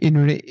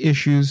internet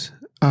issues,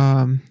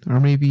 or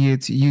maybe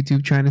it's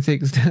YouTube trying to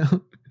take us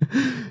down.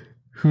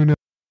 Who knows?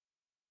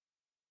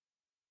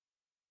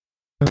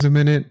 A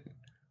minute.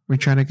 We're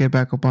trying to get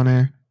back up on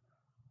air.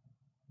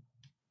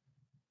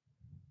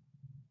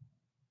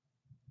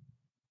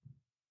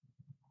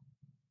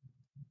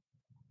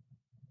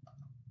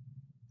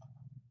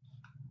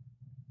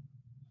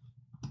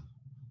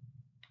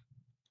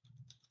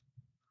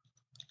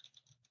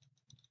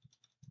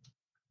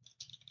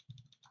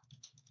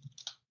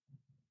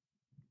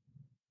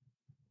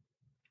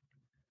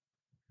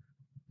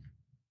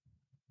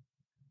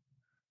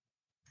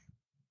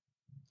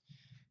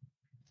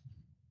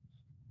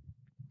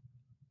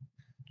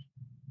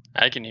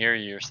 I can hear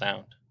your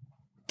sound.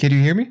 Can you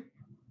hear me?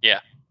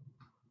 Yeah.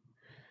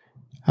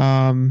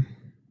 Do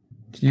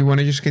you want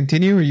to just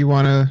continue, or you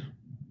want to?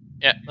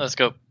 Yeah, let's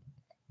go.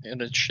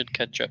 And it should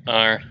catch up.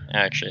 Or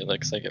actually, it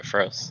looks like it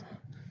froze.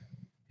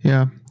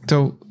 Yeah.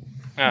 So.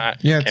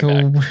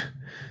 Came back.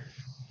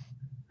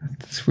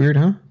 It's weird,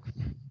 huh?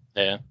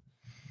 Yeah.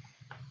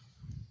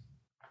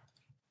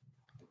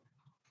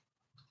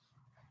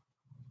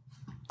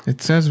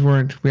 It says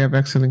we have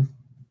excellent.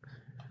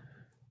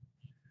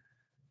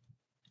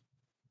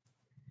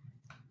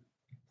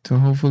 So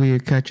hopefully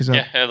it catches up.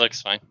 Yeah, it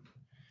looks fine.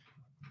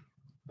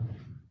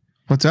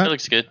 What's that? It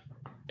looks good.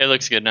 It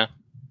looks good now.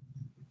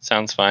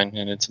 Sounds fine,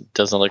 and it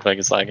doesn't look like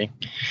it's lagging.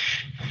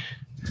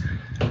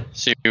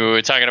 So you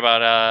were talking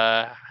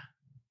about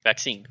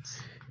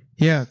vaccines.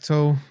 Yeah.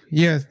 So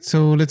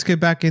let's get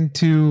back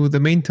into the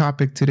main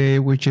topic today,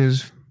 which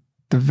is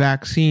the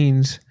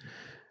vaccines.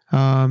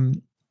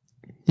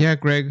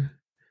 Greg,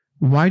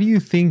 why do you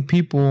think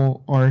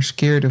people are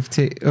scared of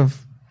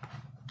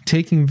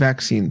taking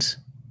vaccines?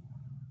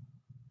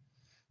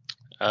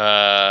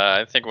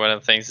 I think one of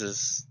the things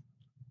is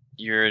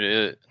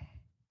you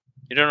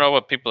don't know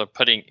what people are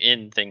putting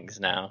in things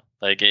now.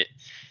 Like it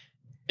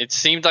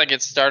seemed like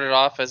it started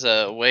off as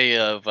a way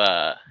of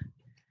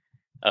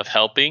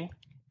helping,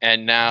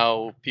 and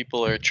now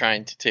people are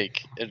trying to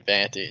take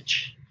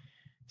advantage.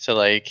 So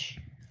let's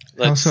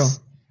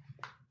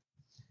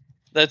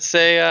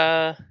say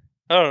I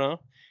don't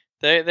know.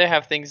 They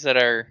have things that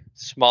are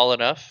small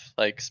enough,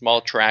 like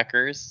small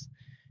trackers,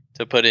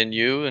 to put in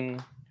you,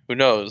 and who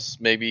knows?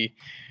 Maybe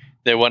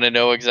they want to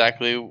know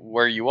exactly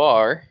where you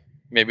are.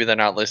 Maybe they're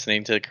not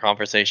listening to the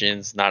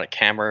conversations, not a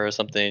camera or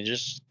something.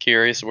 Just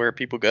curious where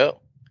people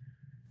go.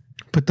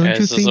 But don't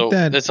you think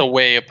that's a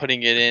way of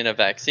putting it in a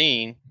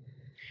vaccine?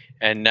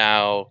 And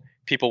now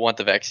people want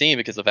the vaccine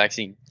because the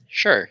vaccine,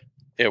 sure,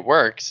 it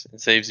works and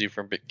saves you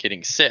from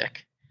getting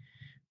sick.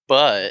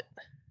 But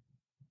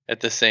at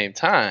the same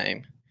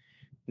time,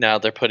 now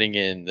they're putting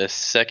in this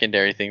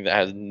secondary thing that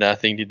has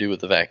nothing to do with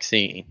the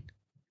vaccine.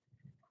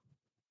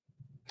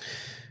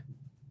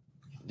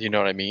 You know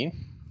what I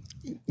mean?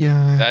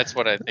 Yeah. That's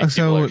what I think.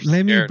 So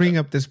let me bring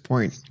up this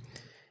point.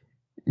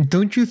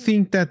 Don't you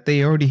think that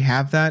they already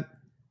have that?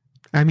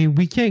 I mean,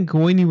 we can't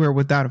go anywhere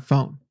without a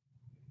phone.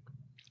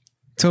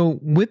 So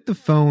with the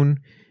phone,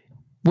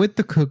 with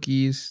the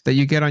cookies that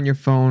you get on your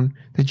phone,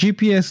 the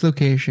GPS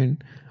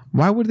location,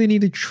 why would they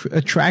need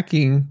a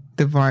tracking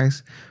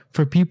device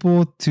for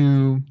people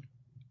to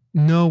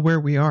know where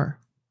we are?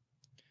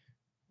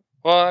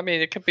 Well, I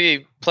mean, it could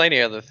be plenty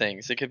of other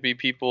things. It could be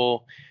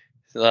people.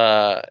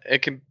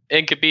 It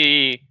could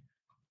be.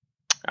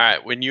 All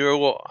right, when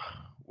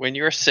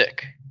you're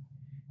sick,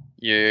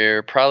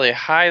 you're probably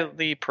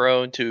highly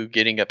prone to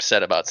getting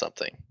upset about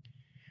something.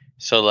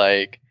 So,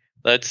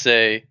 let's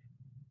say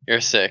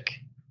you're sick,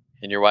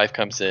 and your wife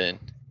comes in,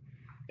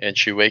 and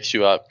she wakes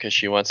you up because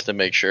she wants to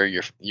make sure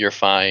you're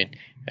fine,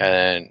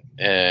 and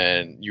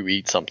you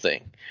eat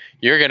something.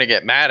 You're gonna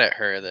get mad at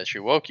her that she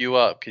woke you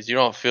up because you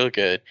don't feel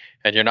good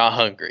and you're not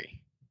hungry.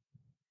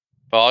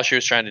 But all she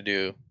was trying to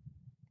do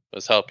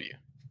was help you.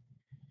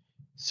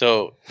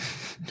 So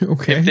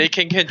Okay.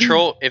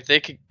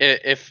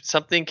 if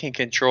something can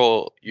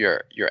control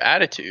your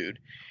attitude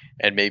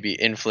and maybe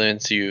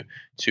influence you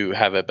to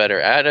have a better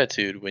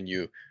attitude when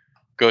you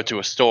go to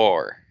a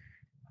store,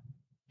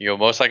 you'll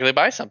most likely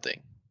buy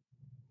something,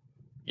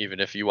 even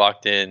if you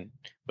walked in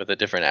with a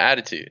different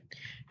attitude.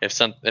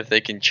 If they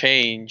can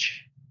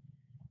change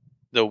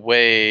the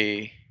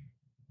way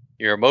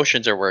your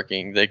emotions are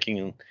working, they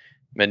can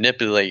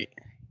manipulate,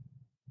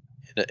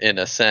 in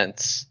a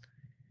sense,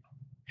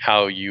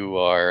 how you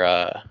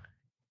are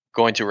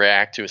going to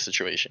react to a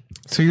situation.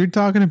 So you're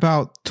talking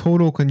about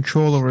total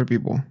control over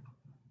people.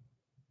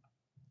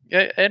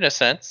 Yeah, in a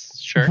sense,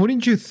 sure.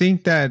 Wouldn't you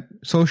think that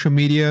social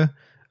media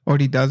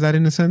already does that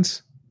in a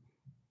sense?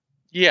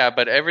 Yeah,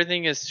 but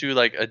everything is to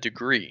like a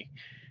degree.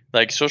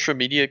 Like social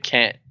media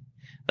can't,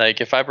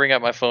 like if I bring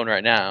up my phone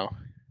right now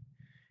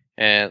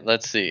and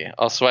let's see,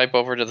 I'll swipe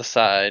over to the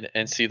side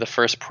and see the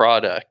first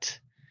product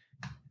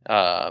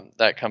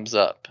that comes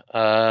up.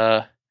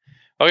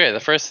 Okay,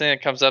 the first thing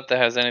that comes up that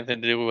has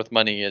anything to do with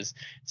money it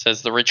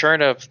says the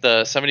return of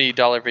the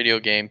 $70 video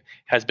game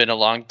has been a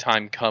long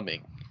time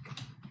coming.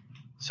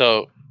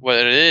 So what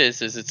it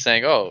is it's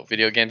saying, oh,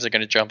 video games are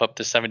going to jump up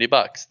to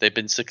 $70. They've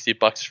been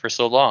 $60 for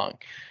so long.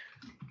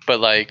 But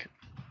like,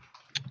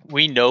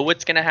 we know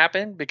what's going to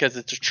happen because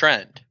it's a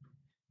trend.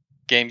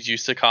 Games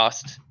used to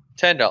cost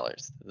 $10,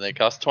 then they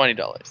cost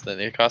 $20, then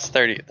they cost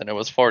 $30, then it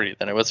was $40,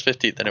 then it was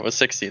 $50, then it was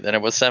 $60, then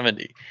it was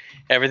 $70.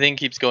 Everything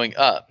keeps going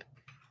up.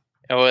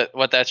 And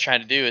what that's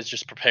trying to do is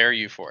just prepare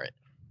you for it.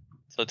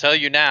 So tell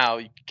you now,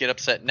 you get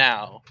upset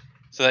now,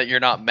 so that you're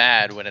not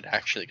mad when it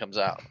actually comes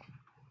out.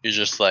 You're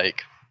just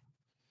like,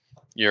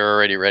 you're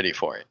already ready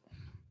for it.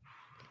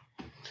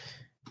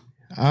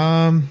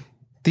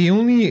 The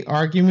only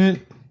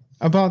argument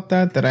about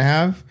that I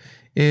have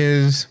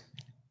is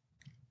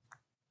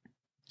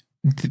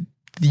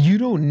you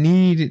don't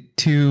need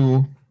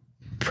to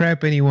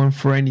prep anyone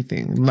for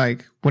anything.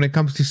 Like when it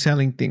comes to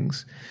selling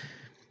things,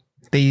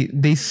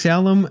 they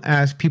sell them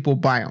as people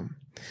buy them.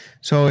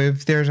 So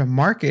if there's a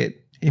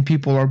market and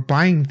people are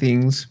buying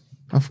things,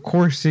 of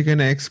course they're going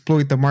to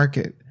exploit the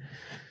market.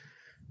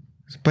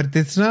 But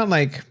it's not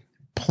like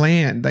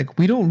planned. Like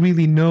we don't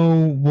really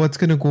know what's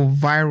going to go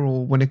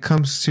viral when it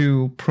comes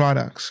to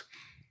products.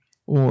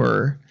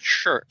 Or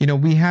sure,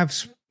 we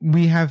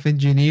have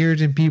engineers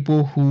and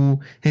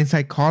people and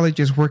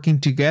psychologists working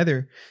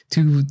together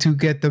to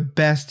get the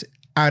best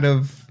out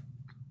of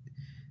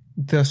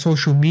the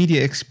social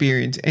media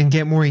experience and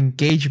get more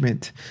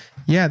engagement.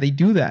 Yeah, they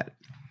do that,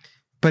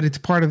 but it's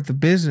part of the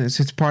business.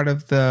 It's part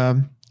of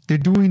they're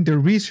doing the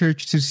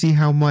research to see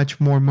how much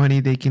more money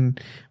they can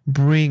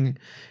bring.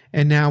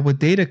 And now with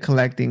data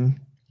collecting,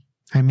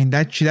 I mean,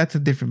 that's a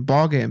different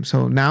ballgame.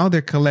 So now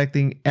they're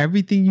collecting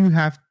everything you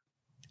have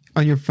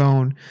on your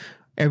phone,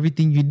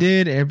 everything you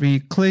did, every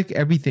click,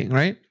 everything,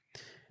 right?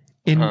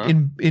 In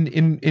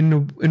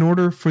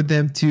order for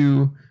them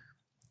to,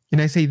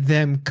 and I say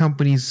them,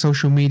 companies,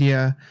 social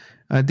media,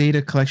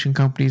 data collection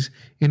companies,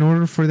 in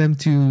order for them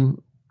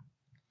to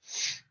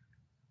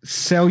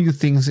sell you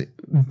things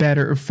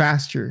better or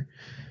faster.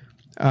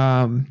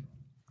 So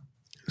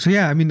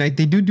yeah, I mean, they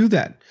do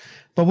that.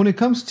 But when it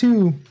comes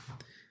to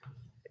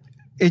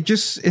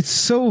it's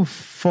so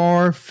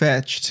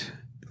far-fetched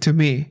to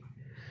me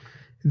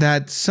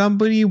that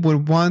somebody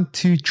would want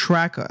to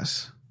track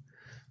us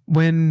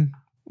when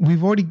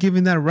we've already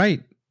given that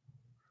right.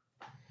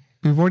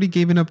 We've already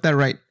given up that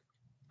right.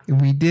 And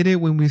we did it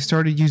when we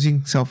started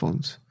using cell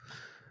phones.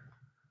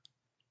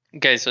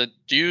 Okay, so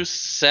do you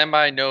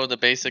know the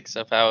basics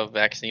of how a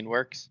vaccine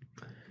works?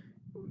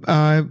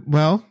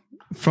 Well,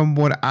 from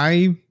what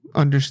I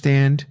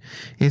understand,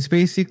 it's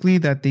basically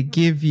that they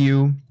give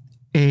you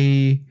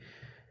a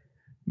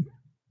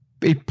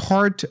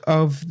part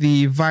of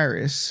the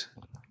virus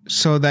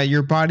so that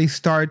your body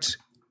starts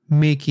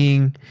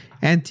making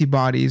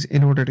antibodies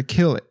in order to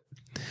kill it.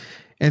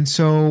 And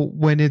so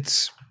when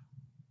it's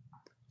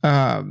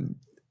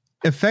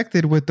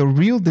affected with the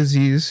real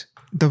disease,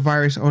 the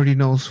virus already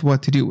knows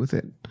what to do with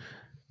it.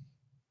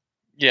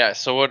 Yeah,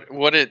 so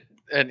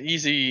an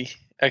easy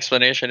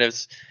explanation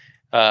is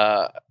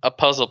a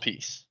puzzle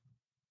piece.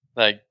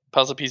 Like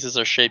puzzle pieces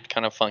are shaped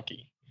kind of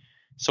funky.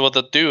 So what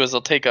they'll do is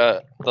they'll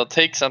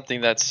take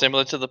something that's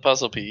similar to the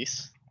puzzle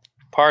piece,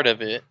 part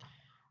of it,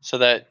 so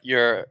that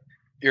your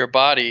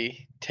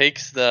body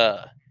takes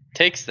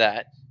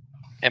that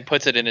and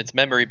puts it in its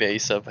memory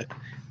base of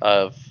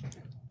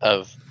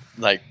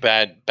like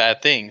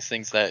bad things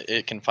that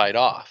it can fight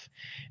off.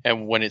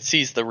 And when it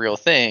sees the real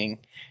thing,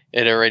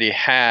 it already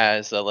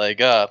has a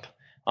leg up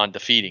on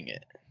defeating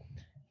it.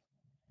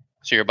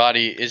 So your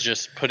body is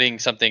just putting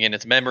something in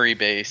its memory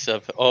base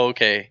of, oh,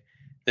 okay,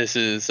 this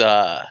is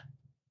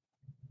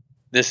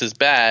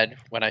bad.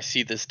 When I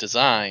see this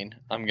design,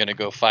 I'm going to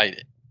go fight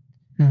it.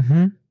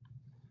 Mm-hmm.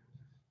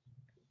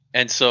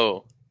 And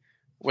so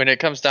when it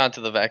comes down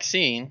to the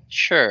vaccine,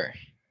 sure,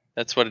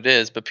 that's what it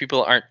is. But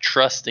people aren't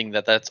trusting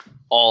that that's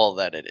all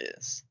that it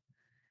is.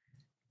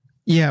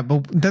 Yeah,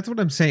 but that's what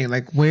I'm saying.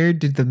 Like, where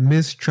did the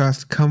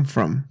mistrust come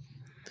from?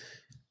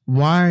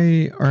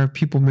 why are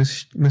people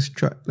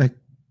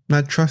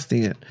not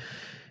trusting it?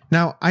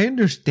 Now, I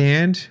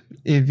understand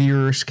if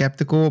you're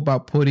skeptical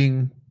about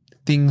putting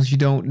things you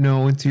don't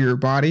know into your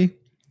body.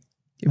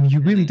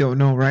 You really don't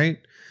know, right?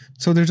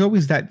 So there's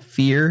always that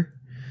fear.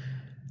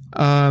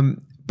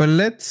 But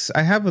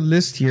I have a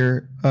list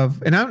here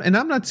of, and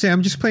I'm not saying,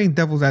 I'm just playing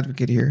devil's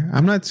advocate here.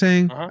 I'm not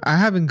saying I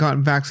haven't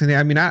gotten vaccinated.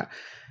 I mean,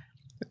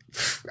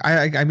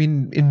 I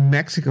mean, in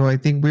Mexico, I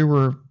think we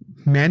were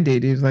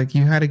mandated, like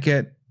you had to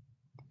get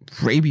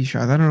rabies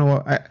shots. I don't know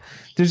what,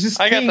 there's this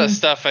I thing, got the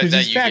stuff that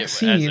you get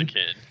as a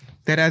kid.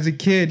 That as a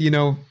kid,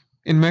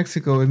 in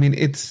Mexico, I mean,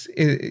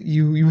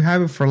 you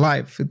have it for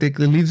life. It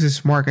leaves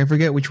this mark. I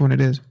forget which one it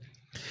is.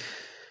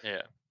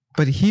 Yeah.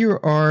 But here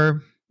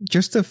are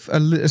just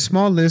a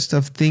small list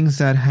of things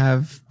that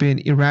have been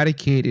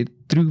eradicated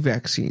through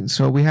vaccines.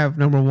 So we have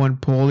number 1,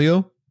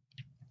 polio.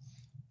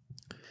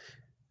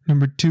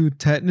 Number 2,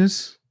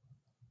 tetanus.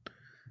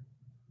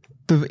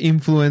 The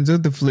influenza,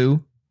 the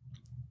flu,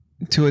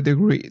 to a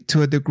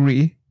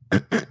degree.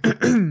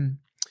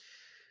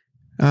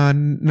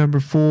 Number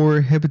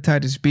 4,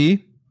 hepatitis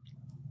B.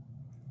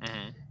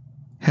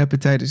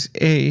 Hepatitis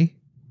A.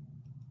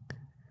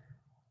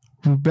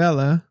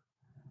 Rubella,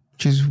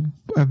 which is,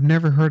 I've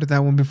never heard of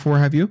that one before.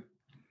 Have you?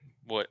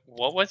 What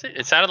was it?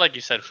 It sounded like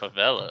you said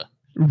favela.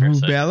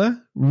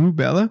 Rubella?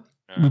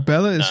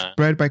 Rubella is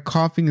spread by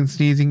coughing and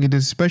sneezing. It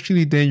is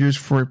especially dangerous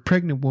for a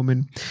pregnant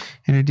woman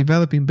and a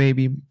developing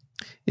baby.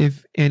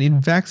 If an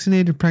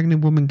unvaccinated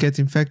pregnant woman gets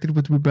infected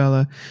with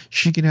rubella,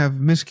 she can have a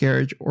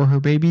miscarriage or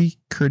her baby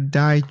could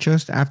die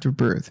just after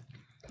birth.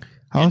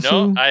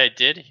 Also, I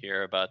did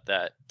hear about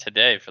that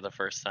today for the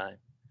first time.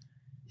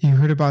 You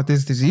heard about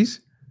this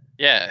disease?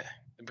 Yeah,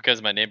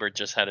 because my neighbor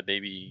just had a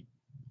baby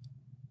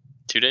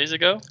 2 days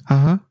ago.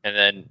 And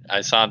then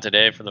I saw him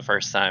today for the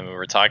first time, and we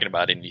were talking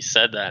about it, and he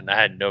said that, and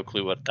I had no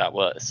clue what that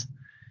was.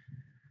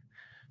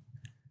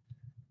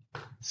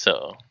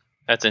 So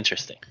that's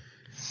interesting.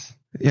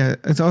 Yeah,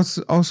 it's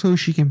also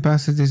she can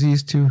pass the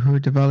disease to her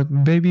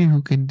developing baby,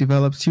 who can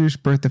develop serious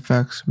birth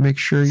defects. Make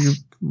sure you.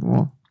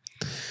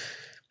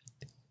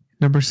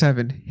 Number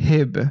 7,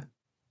 HIV.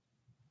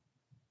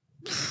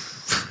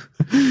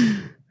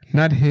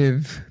 Not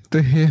HIV,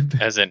 the HIV.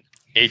 As in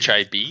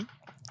HIB?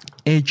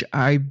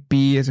 HIB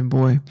as in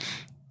boy.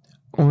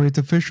 Or its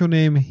official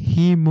name,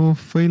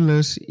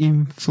 Haemophilus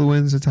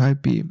influenza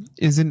type B.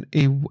 Isn't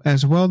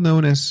as well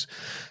known as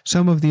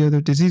some of the other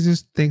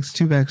diseases. Thanks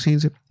to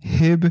vaccines,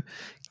 HIV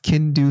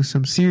can do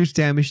some serious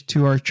damage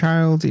to our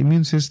child's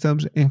immune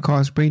systems and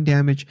cause brain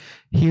damage,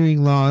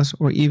 hearing loss,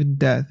 or even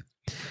death.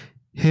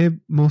 HIV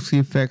mostly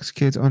affects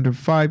kids under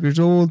 5 years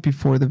old.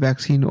 Before the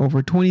vaccine,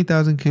 over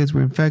 20,000 kids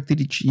were infected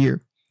each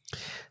year.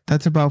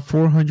 That's about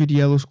 400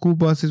 yellow school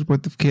buses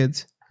worth of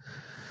kids.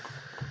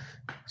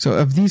 So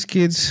of these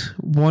kids,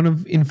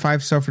 1 in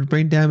 5 suffered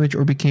brain damage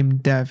or became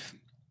deaf.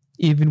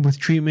 Even with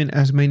treatment,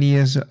 as many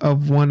as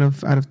out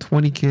of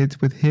 20 kids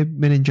with HIV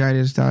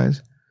meningitis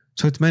dies.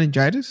 So it's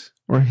meningitis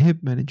or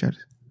HIV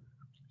meningitis?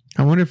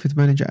 I wonder if it's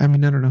meningitis. I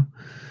mean, I don't know.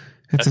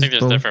 I think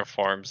there's different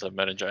forms of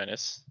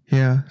meningitis.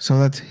 Yeah, so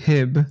that's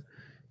HIV.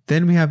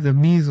 Then we have the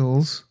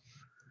measles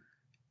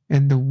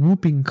and the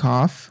whooping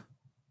cough.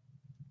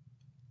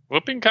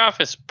 Whooping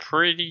cough is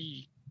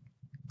pretty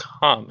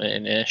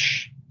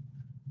common-ish.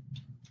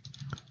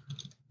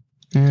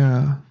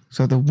 Yeah,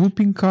 so the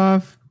whooping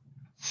cough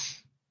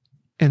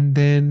and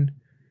then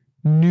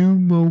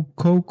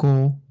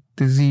pneumococcal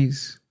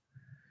disease.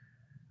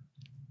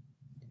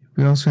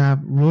 We also have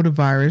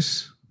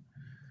rotavirus.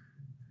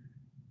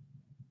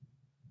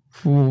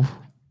 Ooh,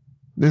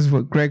 this is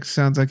what Greg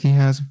sounds like he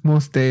has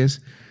most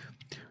days.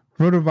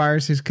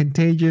 Rotavirus is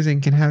contagious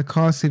and can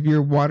cause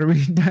severe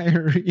watery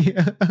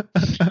diarrhea.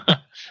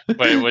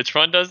 Wait, which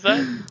one does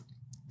that?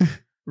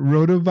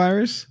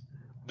 Rotavirus?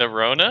 The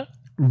Rona?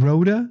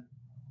 Rota?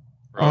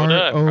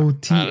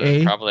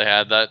 ROTA? I probably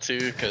had that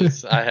too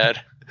because I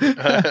had.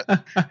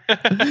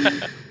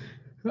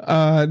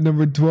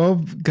 Number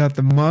 12 got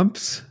the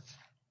mumps.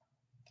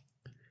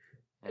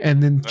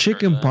 And then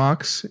chicken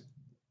pox.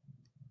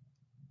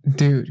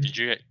 Dude. Did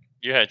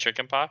you had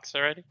chicken pox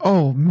already?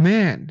 Oh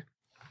man.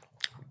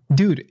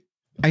 Dude,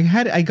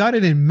 I got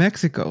it in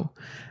Mexico.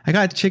 I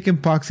got chicken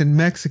pox in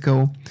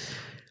Mexico.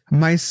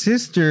 My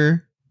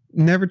sister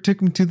never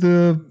took me to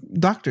the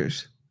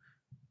doctors.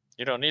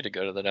 You don't need to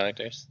go to the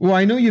doctors. Well,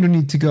 I know you don't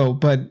need to go,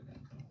 but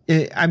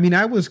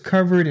I was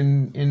covered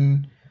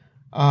in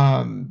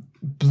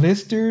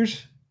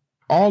blisters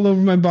all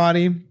over my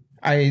body.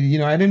 I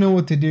didn't know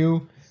what to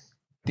do.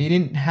 They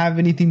didn't have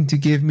anything to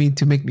give me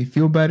to make me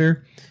feel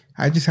better.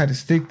 I just had to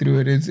stick through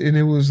it.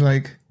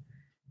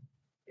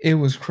 It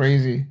was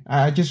crazy.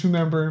 I just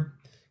remember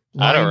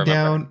lying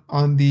down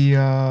on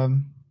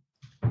the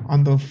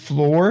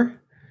floor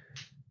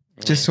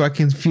just so I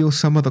can feel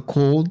some of the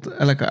cold,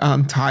 like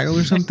on tile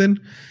or something,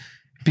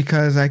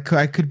 because I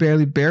could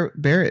barely bear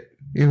it.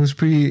 It's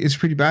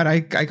pretty bad. I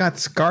got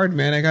scarred,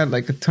 man. I got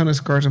like a ton of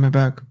scars on my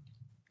back.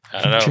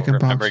 I don't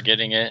remember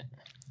getting it.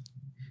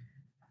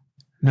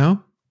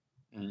 No?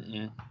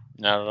 Mm-mm,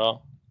 not at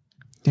all.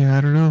 Yeah,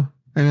 I don't know.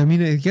 And I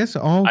mean, I guess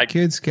all I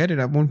kids get it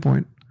at one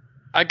point.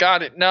 I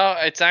got it. No,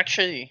 it's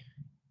actually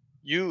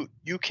you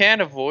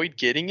can avoid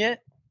getting it.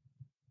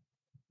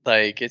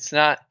 Like it's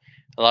not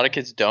a lot of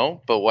kids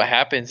don't, but what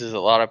happens is a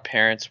lot of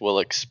parents will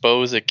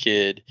expose a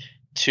kid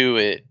to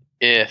it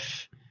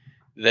if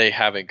they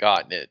haven't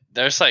gotten it.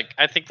 There's like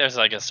I think there's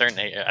like a certain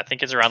I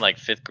think it's around like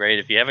 5th grade.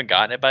 If you haven't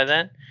gotten it by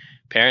then,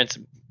 parents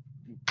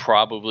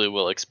probably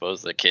will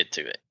expose the kid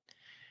to it.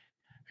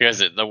 Because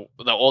the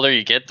older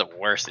you get, the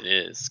worse it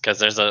is. Because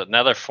there's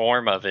another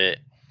form of it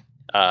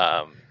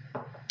that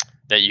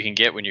you can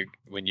get when you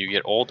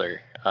get older.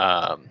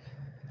 I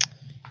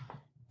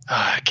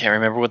can't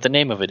remember what the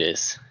name of it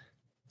is.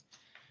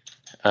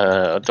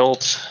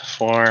 Adult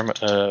form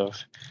of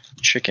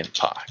chicken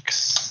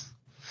pox.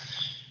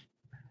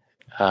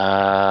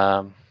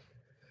 Oh,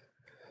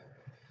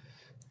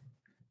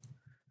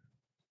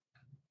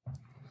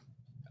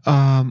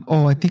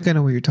 I think I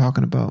know what you're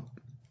talking about.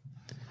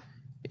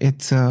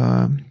 It's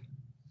I'll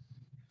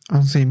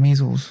say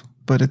measles,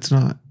 but it's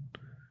not.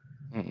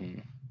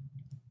 Mm-mm.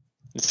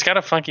 It's got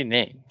a funky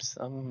name.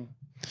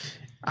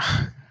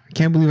 I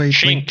can't believe I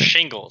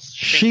shingles.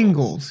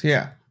 Shingles,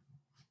 yeah.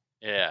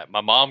 Yeah, my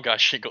mom got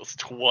shingles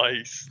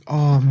twice.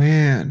 Oh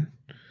man.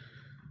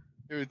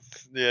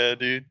 Yeah,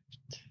 dude.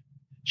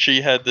 She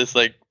had this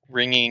like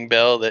ringing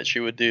bell that she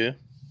would do.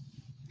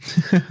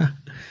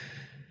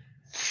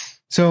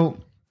 So,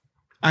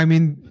 I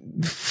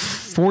mean,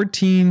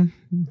 14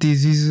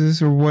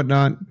 diseases or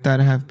whatnot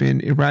that have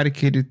been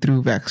eradicated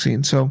through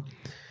vaccine. So,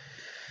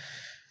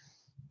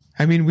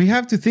 I mean, we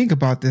have to think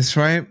about this,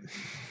 right?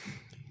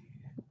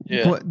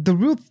 Yeah. But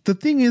the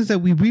thing is that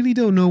we really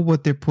don't know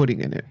what they're putting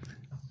in it.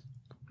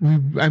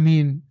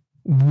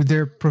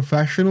 They're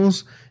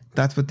professionals.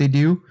 That's what they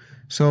do.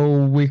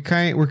 So we're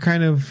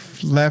kind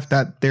of left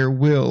at their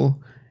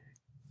will,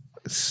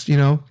 you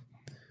know?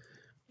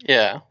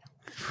 Yeah.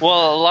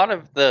 Well, a lot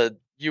of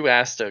you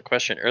asked a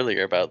question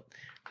earlier about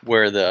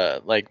where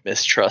the like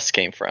mistrust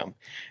came from.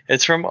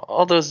 It's from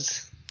all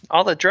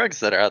the drugs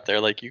that are out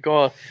there. Like you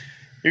go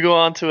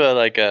onto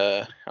on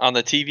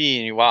the TV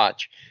and you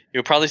watch,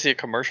 you'll probably see a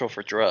commercial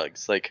for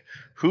drugs. Like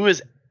who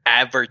is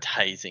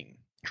advertising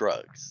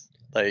drugs?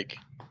 Like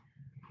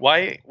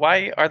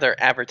why are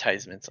there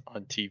advertisements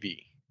on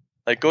TV?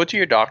 Like go to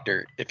your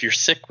doctor if you're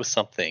sick with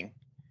something,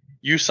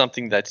 use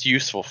something that's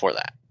useful for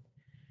that.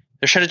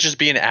 There should just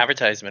be an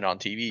advertisement on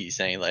TV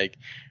saying like,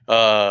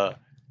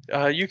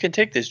 you can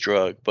take this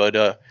drug,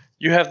 but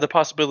you have the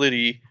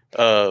possibility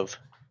of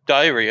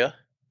diarrhea,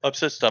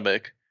 upset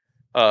stomach,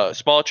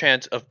 small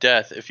chance of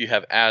death if you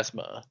have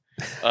asthma.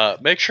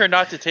 Make sure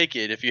not to take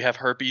it if you have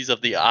herpes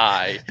of the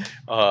eye,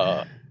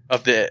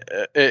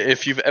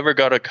 if you've ever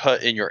got a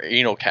cut in your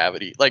anal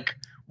cavity. Like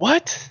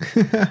what?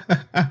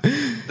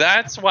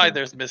 That's why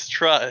there's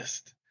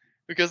mistrust.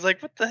 Because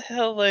like what the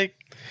hell? Like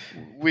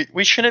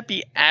we shouldn't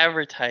be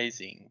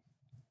advertising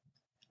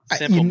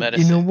simple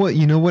medicine.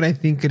 You know what I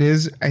think it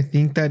is? I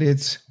think that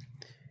it's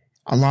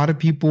a lot of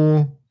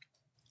people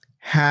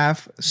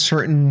have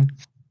certain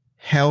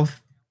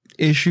health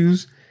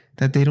issues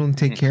that they don't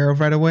take care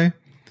of right away.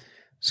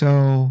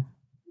 So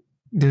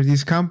there are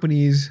these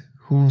companies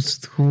who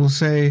will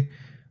say,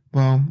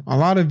 well, a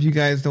lot of you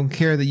guys don't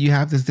care that you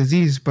have this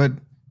disease, but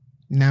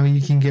now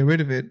you can get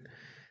rid of it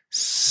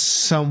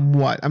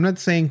somewhat. I'm not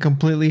saying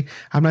completely.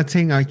 I'm not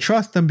saying I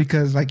trust them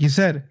because, like you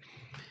said,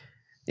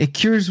 it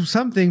cures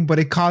something, but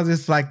it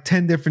causes like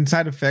 10 different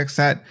side effects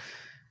that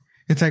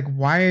it's like,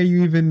 why are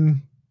you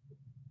even,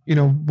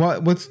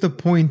 what's the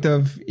point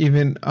of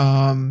even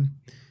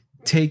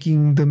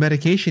taking the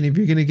medication if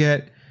you're going to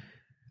get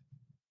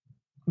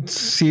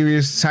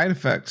serious side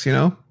effects,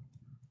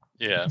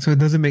 Yeah. So it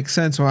doesn't make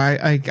sense. So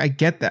I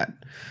get that.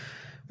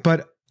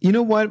 But you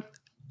know what?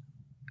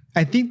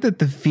 I think that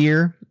the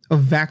fear of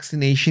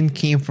vaccination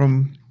came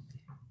from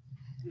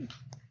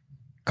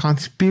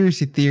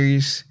conspiracy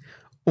theories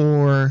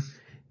or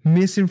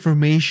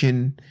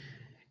misinformation.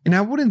 And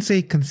I wouldn't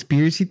say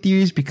conspiracy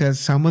theories because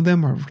some of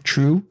them are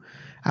true.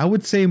 I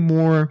would say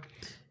more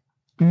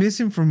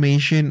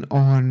misinformation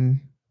on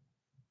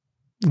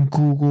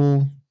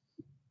Google,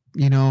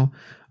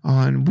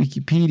 on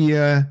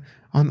Wikipedia,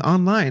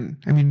 online.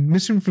 I mean,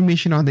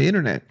 misinformation on the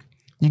internet.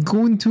 You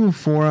go into a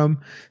forum,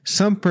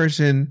 some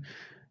person,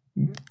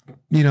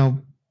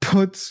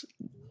 puts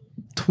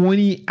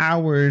 20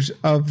 hours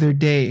of their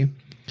day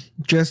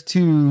just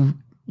to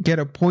get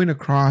a point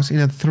across in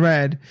a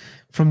thread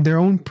from their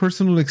own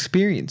personal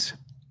experience.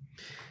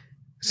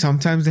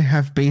 Sometimes they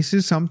have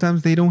basis,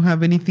 sometimes they don't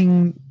have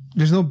anything.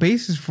 There's no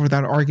basis for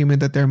that argument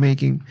that they're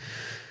making.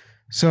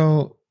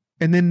 So,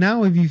 and then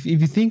now if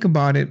you think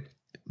about it,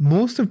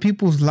 most of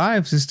people's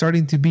lives is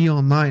starting to be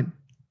online.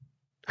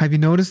 Have you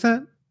noticed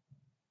that?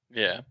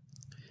 Yeah.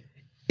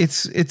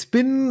 It's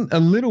been a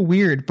little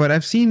weird, but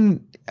I've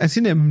seen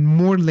it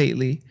more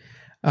lately.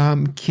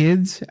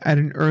 Kids at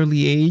an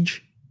early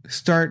age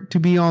start to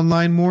be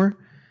online more.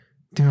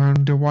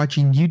 They're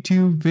watching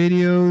YouTube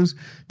videos.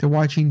 They're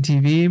watching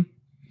TV.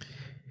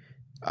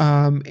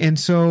 And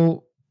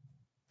so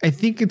I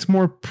think it's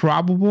more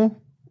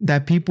probable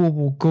that people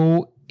will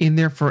go in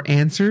there for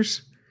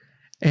answers.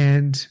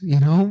 And,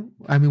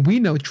 I mean, we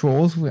know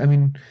trolls. I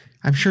mean,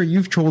 I'm sure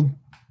you've trolled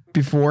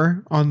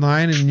before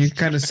online and you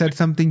kind of said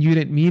something you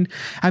didn't mean.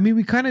 I mean,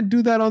 we kind of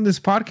do that on this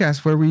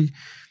podcast where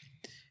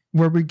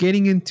we're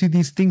getting into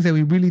these things that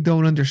we really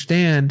don't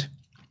understand.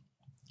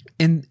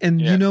 And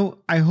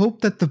I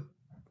hope that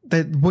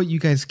that what you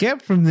guys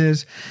get from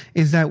this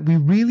is that we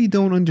really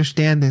don't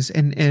understand this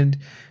and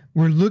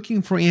we're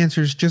looking for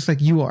answers just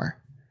like you are.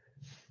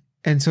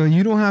 And so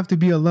you don't have to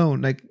be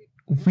alone. Like,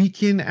 we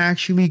can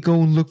actually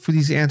go and look for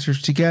these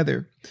answers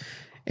together.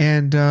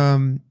 And,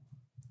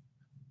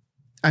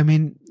 I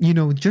mean,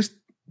 just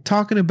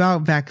talking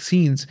about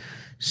vaccines,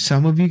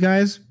 some of you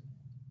guys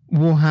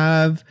will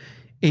have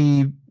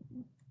you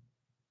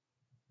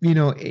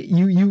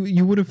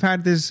would have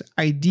had this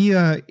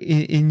idea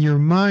in your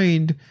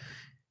mind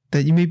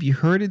that you maybe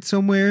heard it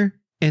somewhere.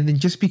 And then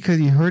just because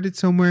you heard it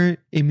somewhere,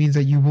 it means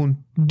that you won't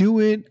do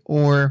it,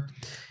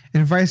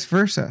 and vice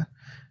versa.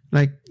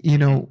 Like,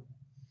 there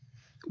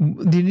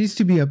needs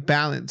to be a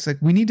balance. Like,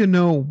 we need to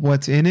know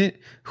what's in it,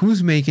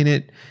 who's making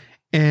it,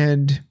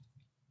 and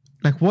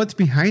like what's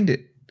behind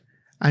it.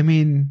 I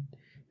mean,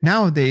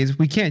 nowadays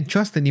we can't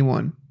trust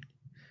anyone,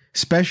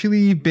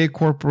 especially big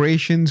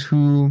corporations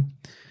who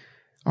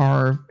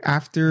are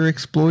after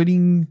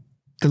exploiting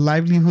the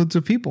livelihoods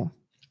of people.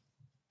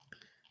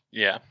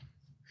 Yeah.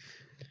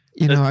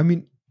 I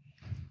mean,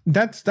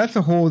 that's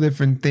a whole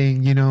different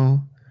thing,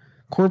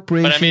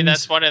 corporations. But I mean,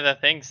 that's one of the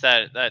things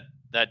that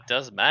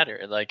does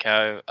matter. Like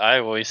how I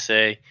always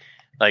say,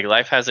 like,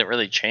 life hasn't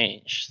really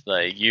changed.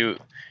 Like you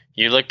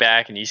look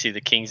back and you see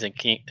the kings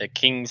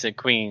and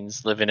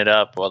queens living it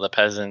up while the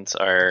peasants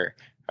are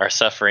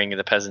suffering, and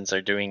the peasants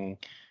are doing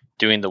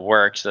the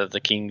work so that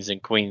the kings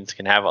and queens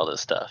can have all this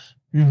stuff.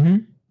 Mm-hmm.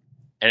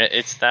 And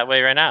it's that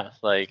way right now.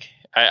 Like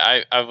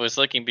I was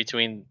looking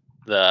between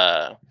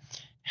the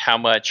how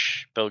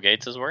much Bill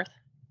Gates is worth.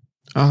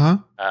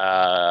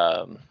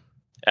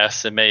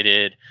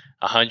 Estimated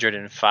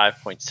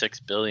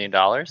 $105.6 billion.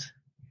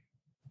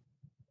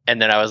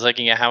 And then I was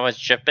looking at how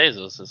much Jeff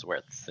Bezos is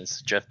worth,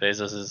 since Jeff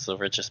Bezos is the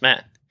richest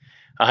man.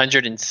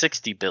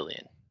 $160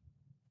 billion.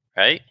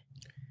 Right?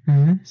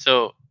 Mm-hmm.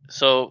 So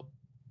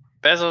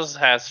Bezos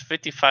has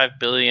 $55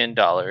 billion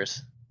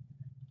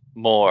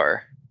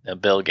more than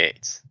Bill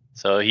Gates.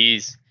 So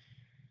he's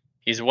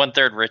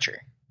 1/3 richer.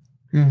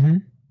 Mm-hmm.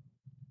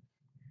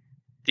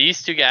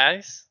 These two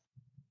guys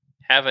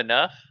have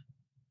enough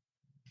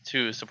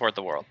to support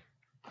the world.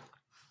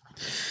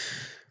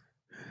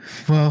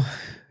 Well,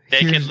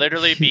 they can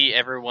literally be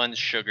everyone's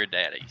sugar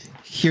daddies.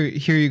 Here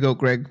you go,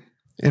 Greg.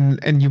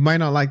 And you might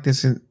not like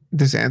this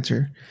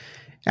answer.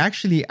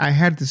 Actually, I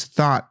had this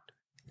thought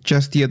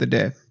just the other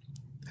day.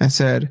 I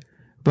said,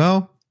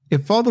 well,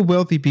 if all the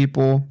wealthy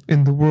people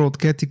in the world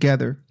get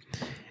together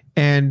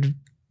and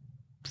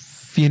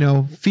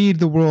feed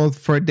the world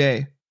for a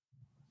day,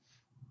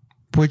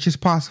 which is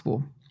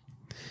possible,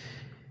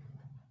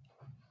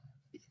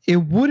 it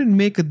wouldn't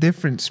make a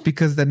difference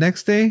because the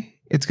next day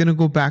it's going to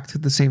go back to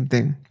the same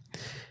thing.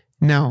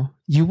 Now,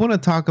 you want to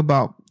talk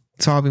about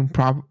solving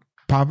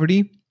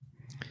poverty?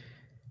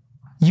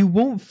 You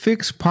won't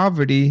fix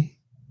poverty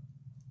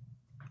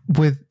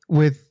with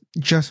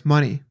just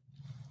money.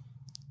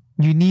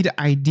 You need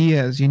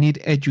ideas. You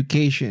need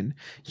education.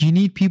 You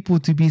need people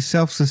to be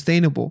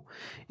self-sustainable.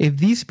 If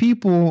these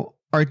people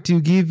are to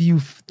give you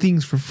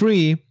things for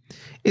free,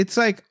 it's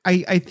like,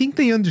 I think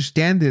they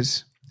understand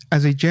this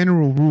as a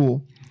general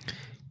rule.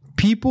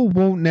 People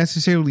won't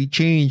necessarily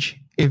change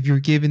if you're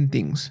given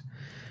things.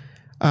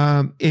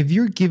 If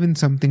you're given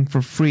something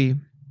for free,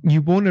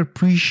 you won't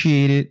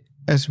appreciate it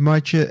as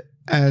much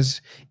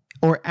as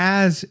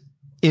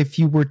if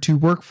you were to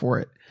work for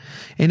it.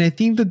 And I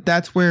think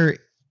that's where...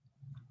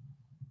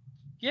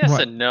 Yes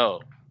and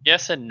no.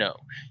 Yes and no.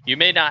 You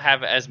may not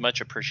have as much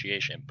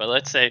appreciation, but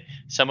let's say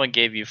someone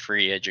gave you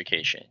free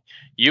education.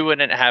 You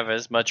wouldn't have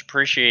as much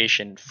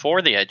appreciation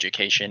for the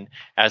education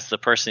as the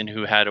person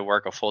who had to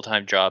work a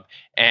full-time job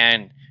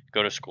and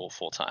go to school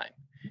full-time.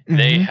 Mm-hmm.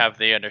 They have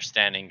the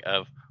understanding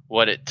of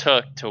what it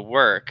took to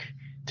work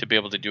to be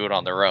able to do it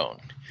on their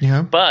own.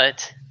 Yeah.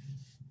 But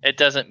it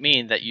doesn't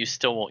mean that you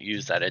still won't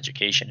use that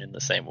education in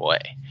the same way.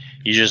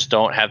 You just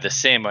don't have the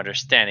same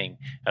understanding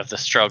of the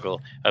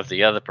struggle of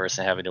the other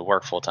person having to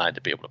work full time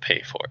to be able to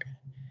pay for it.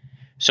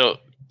 So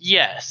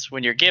yes,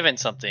 when you're given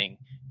something,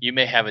 you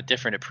may have a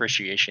different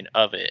appreciation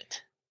of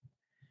it,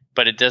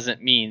 but it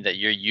doesn't mean that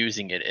you're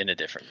using it in a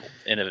different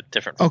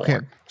form. Okay,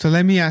 so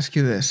let me ask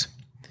you this: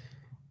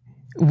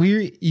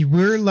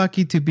 we're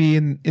lucky to be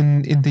in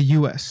the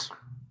U.S.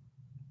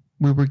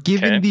 We were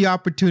given the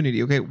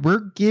opportunity. Okay,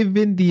 we're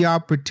given the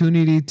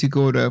opportunity to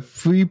go to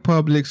free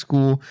public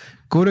school,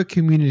 go to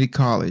community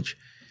college.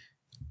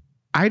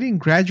 I didn't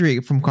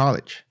graduate from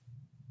college.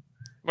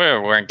 We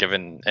weren't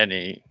given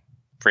any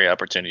free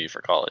opportunity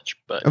for college,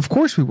 but of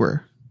course we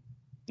were.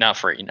 Not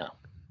free, no.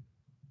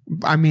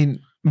 I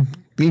mean,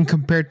 being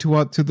compared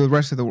to the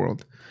rest of the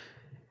world,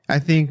 I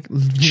think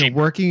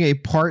working a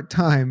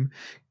part-time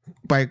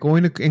by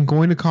going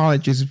to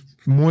college is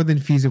more than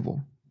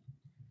feasible.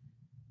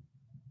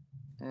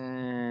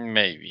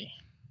 Maybe.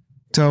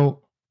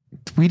 So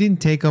we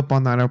didn't take up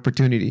on that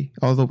opportunity,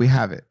 although we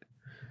have it.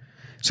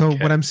 So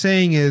what I'm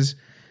saying is,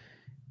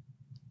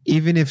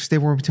 even if they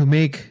were to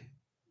make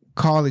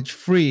college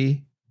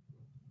free,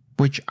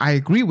 which I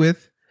agree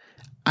with,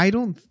 I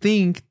don't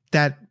think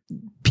that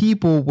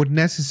people would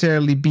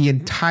necessarily be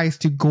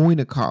enticed to going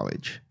to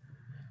college.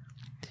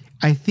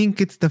 I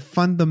think it's the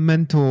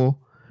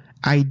fundamental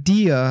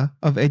idea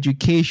of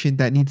education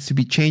that needs to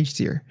be changed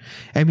here.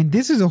 I mean,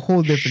 this is a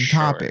whole different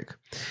topic.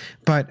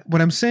 But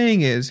what I'm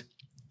saying is,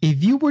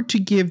 if you were to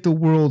give the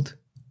world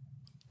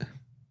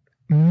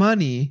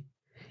money,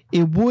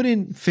 it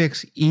wouldn't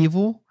fix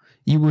evil.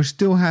 You would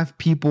still have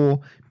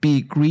people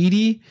be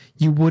greedy.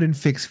 You wouldn't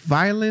fix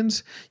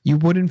violence. You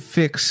wouldn't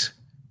fix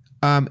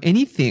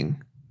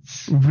anything,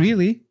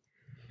 really.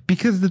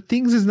 Because the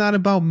things is not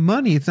about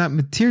money. It's not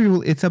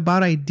material. It's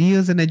about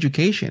ideas and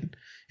education.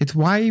 It's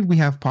why we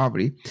have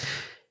poverty.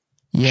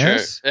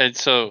 Yes. Sure. And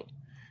so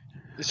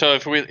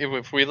if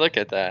we look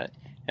at that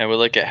and we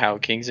look at how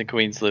kings and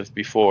queens lived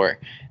before,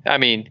 I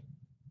mean,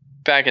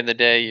 back in the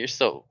day, you're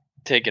still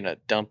taking a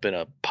dump in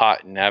a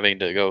pot and having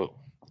to go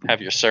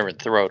have your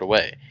servant throw it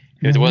away.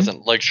 It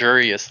wasn't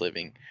luxurious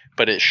living,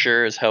 but it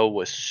sure as hell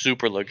was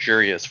super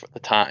luxurious for the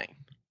time.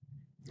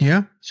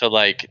 Yeah. So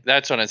like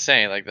that's what I'm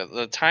saying. Like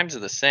the times are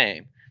the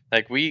same.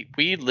 Like we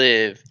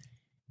live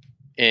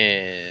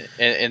in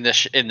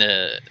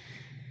the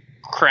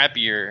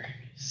crappier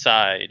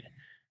side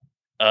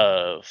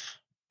of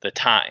the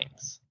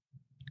times.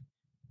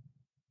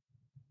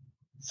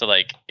 So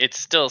like it's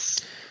still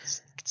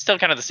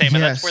kind of the same,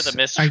 and that's where the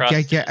mistrust.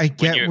 I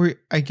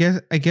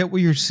get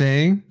what you're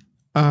saying,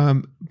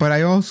 but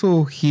I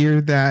also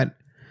hear that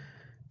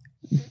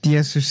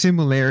yes, there's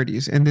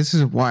similarities, and this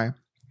is why.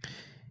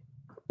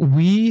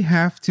 We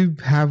have to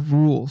have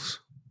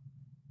rules.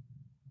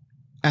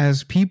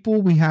 As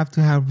people, we have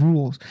to have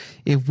rules.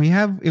 If we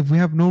have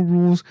no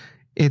rules,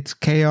 it's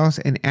chaos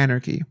and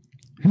anarchy.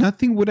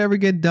 Nothing would ever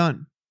get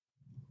done.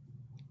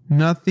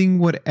 Nothing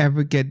would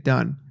ever get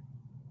done.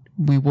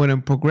 We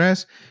wouldn't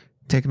progress.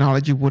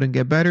 Technology wouldn't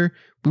get better.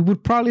 We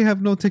would probably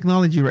have no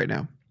technology right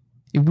now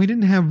if we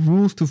didn't have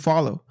rules to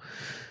follow.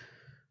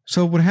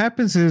 So what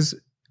happens is,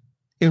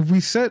 if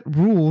we set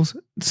rules,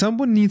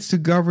 someone needs to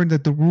govern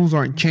that the rules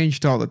aren't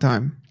changed all the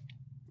time.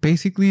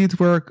 Basically, it's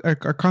where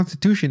our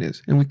Constitution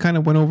is. And we kind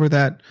of went over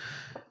that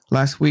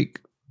last week.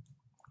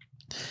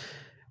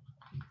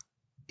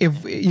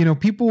 If,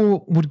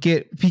 people would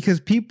get, because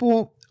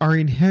people are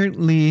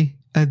inherently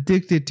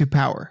addicted to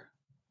power.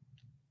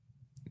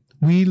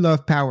 We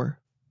love power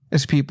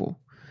as people.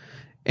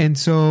 And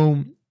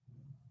so,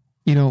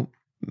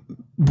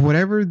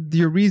 whatever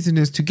your reason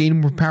is to gain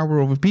more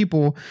power over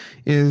people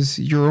is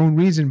your own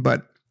reason,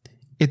 but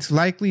it's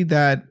likely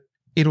that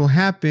it'll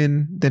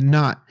happen than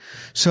not.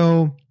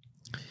 So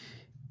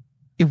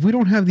if we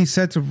don't have these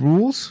sets of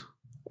rules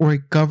or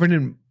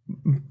government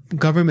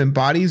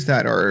bodies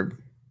that are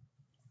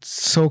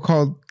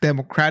so-called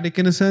democratic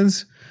in a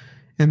sense,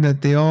 and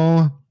that they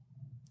all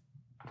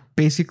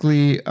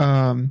basically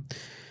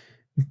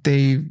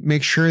they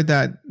make sure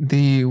that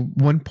the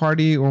one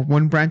party or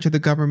one branch of the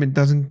government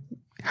doesn't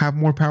have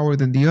more power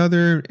than the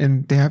other,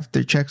 and they have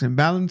their checks and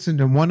balances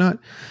and whatnot,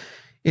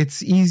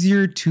 it's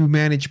easier to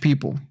manage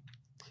people.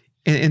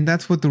 And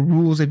that's what the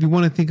rules, if you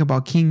want to think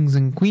about kings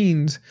and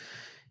queens,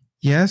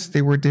 yes,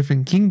 they were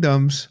different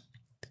kingdoms.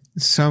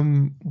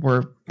 Some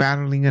were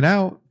battling it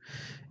out.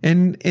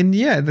 And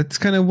yeah, that's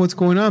kind of what's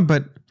going on.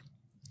 But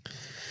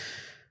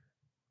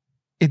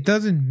it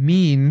doesn't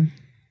mean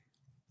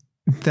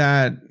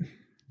that,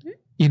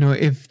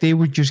 if they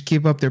would just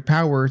give up their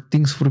power,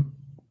 things would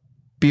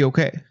be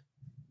okay.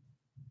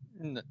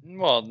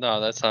 Well, no,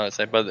 that's not what I'm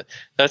saying. But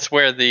that's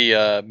where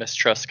the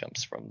mistrust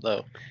comes from,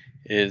 though,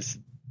 is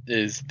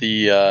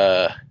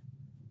the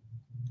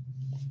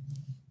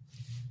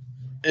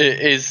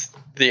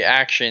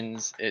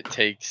actions it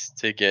takes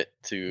to get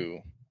to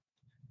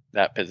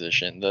that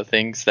position, the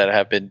things that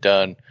have been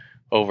done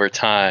over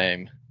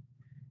time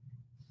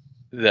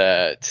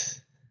that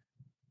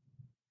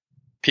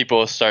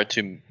people start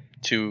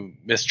to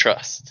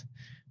mistrust.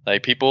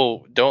 Like,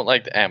 people don't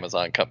like the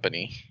Amazon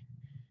company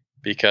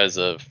because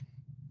of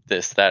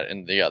this, that,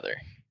 and the other.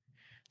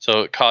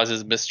 So it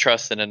causes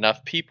mistrust in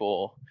enough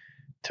people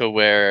to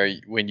where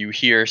when you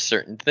hear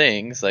certain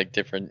things, like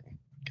different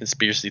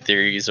conspiracy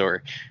theories,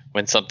 or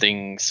when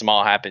something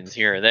small happens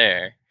here or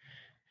there,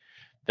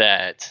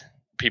 that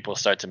people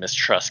start to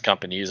mistrust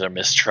companies, or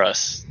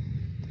mistrust,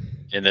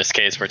 in this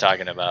case, we're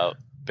talking about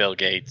Bill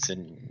Gates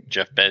and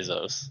Jeff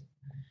Bezos.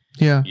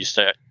 Yeah. You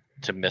start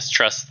to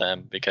mistrust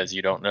them because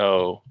you don't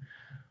know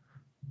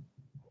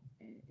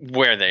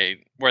where they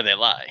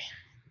lie.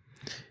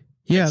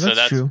 Yeah,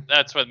 that's true.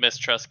 That's what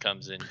mistrust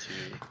comes into.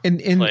 And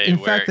in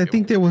fact, I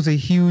think there was a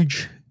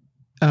huge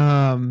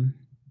rumor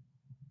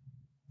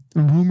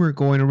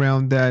going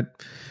around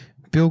that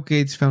Bill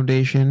Gates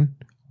Foundation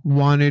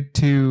wanted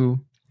to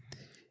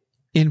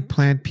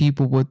implant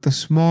people with a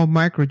small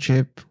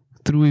microchip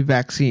through a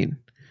vaccine.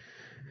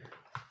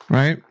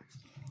 Right?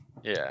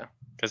 Yeah,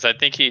 because I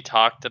think he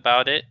talked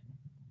about it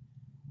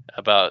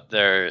about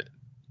there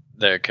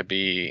could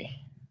be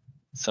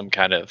some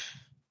kind of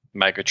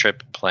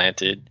microchip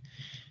implanted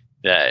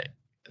that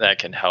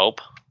can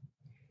help,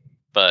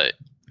 but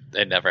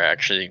they never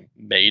actually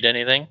made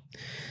anything.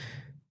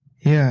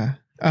 Yeah.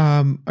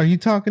 Are you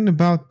talking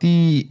about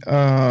the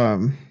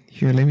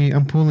here,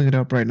 I'm pulling it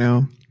up right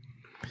now.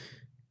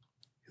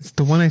 It's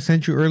the one I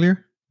sent you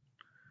earlier,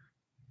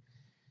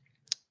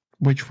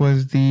 which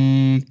was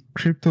the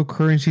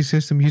cryptocurrency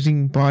system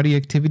using body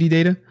activity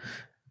data.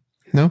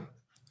 No?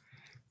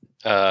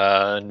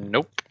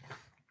 Nope.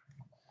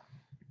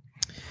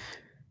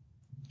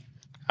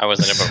 I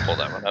wasn't able to pull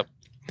that one up.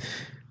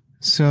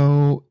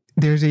 So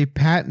there's a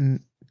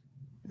patent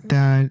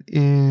that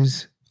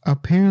is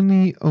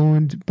apparently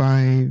owned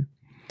by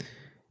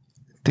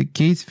the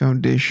Gates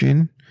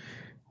Foundation,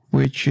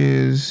 which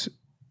is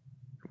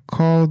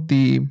called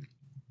the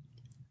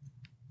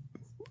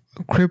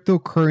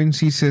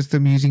cryptocurrency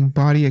system using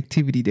body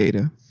activity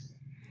data.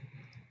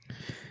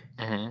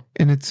 Mm-hmm.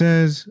 And it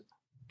says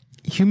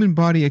human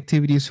body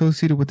activity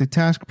associated with the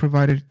task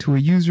provided to a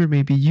user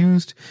may be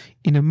used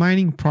in a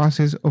mining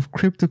process of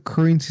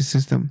cryptocurrency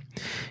system.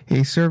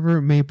 A server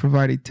may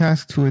provide a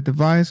task to a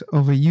device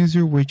of a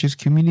user which is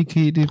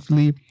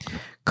communicatively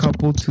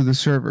coupled to the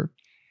server.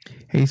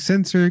 A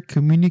sensor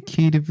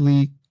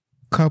communicatively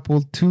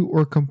coupled to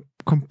or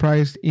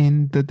comprised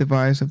in the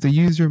device of the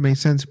user may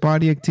sense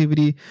body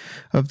activity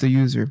of the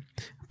user.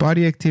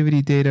 Body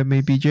activity data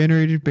may be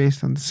generated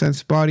based on the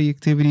sensed body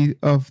activity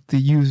of the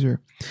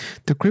user.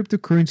 The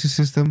cryptocurrency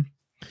system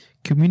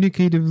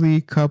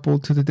communicatively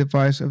coupled to the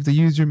device of the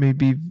user may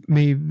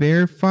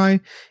verify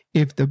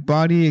if the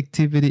body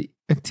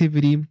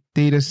activity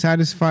data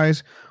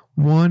satisfies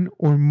one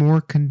or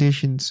more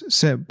conditions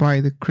set by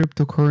the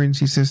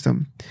cryptocurrency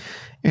system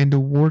and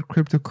award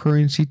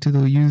cryptocurrency to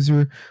the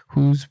user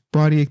whose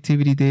body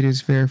activity data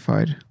is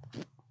verified.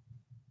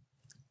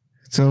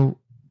 So,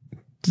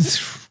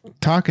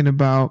 talking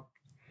about,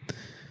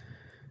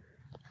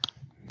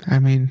 I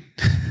mean,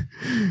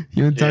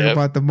 you want to talk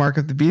about the mark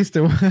of the beast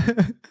or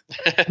what?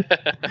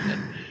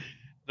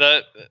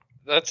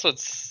 That's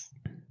what's,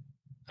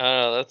 I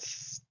don't know,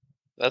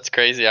 that's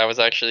crazy.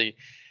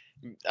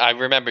 I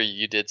remember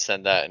you did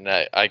send that, and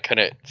I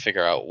couldn't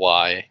figure out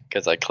why,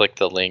 because I clicked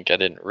the link. I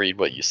didn't read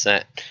what you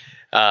sent.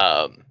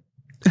 But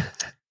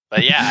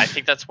yeah, I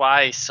think that's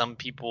why some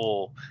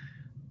people,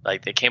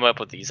 like, they came up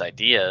with these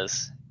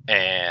ideas,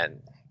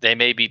 and they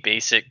may be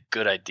basic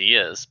good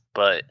ideas,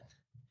 but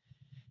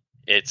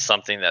it's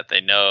something that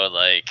they know,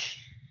 like,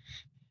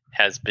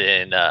 has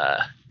been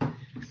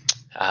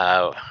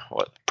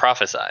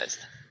prophesized,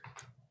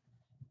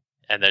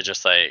 and they're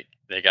just like,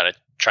 they gotta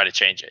try to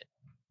change it.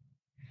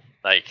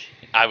 Like,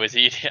 I was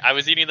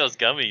eating those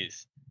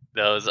gummies,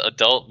 those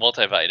adult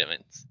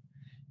multivitamins,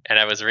 and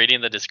I was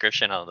reading the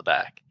description on the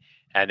back,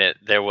 and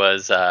there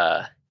was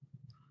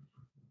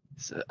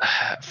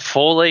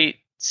folate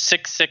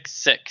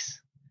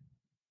 666.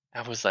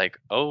 I was like,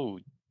 oh,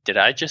 did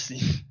I just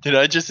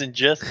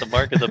ingest the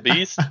mark of the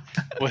beast?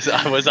 Was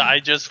I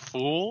just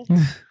fooled?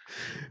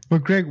 Well,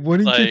 Greg,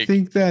 wouldn't you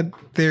think that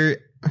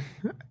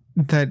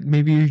that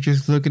maybe you're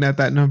just looking at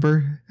that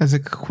number as a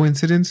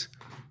coincidence?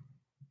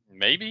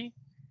 Maybe,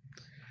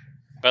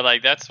 but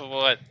like, that's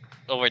what,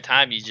 over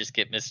time, you just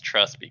get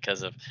mistrust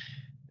because of,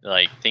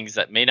 like, things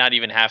that may not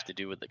even have to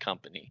do with the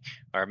company,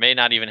 or may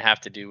not even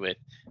have to do with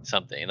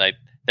something. Like,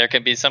 there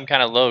can be some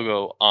kind of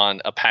logo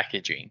on a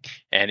packaging,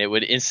 and it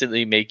would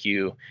instantly make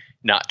you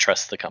not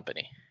trust the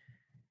company.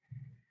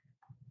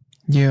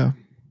 Yeah,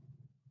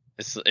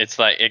 it's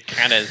like, it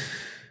kind of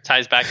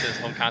ties back to this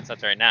whole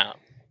concept right now.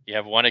 You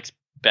have one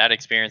bad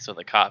experience with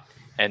a cop,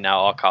 and now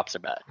all cops are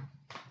bad.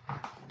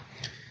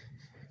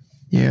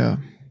 Yeah.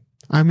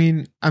 I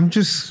mean, I'm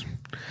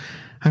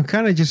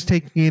kind of just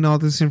taking in all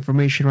this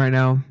information right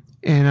now,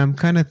 and I'm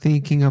kind of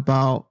thinking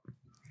about,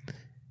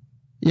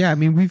 yeah, I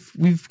mean,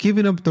 we've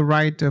given up the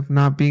right of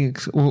not being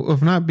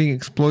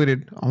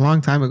exploited a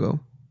long time ago.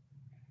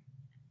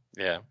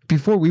 Yeah.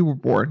 Before we were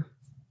born.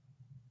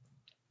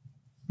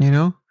 You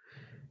know?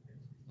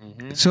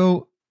 Mm-hmm.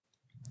 So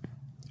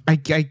I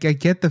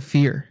get the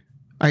fear.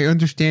 I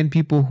understand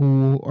people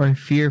who are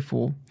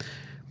fearful,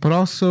 but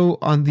also,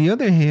 on the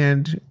other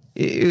hand,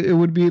 it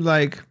would be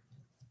like,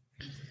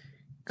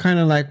 kind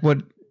of like what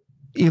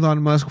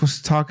Elon Musk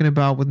was talking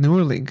about with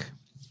Neuralink.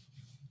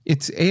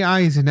 It's AI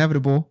is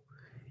inevitable.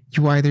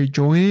 You either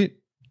join it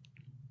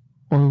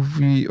or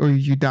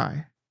you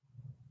die,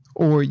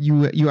 or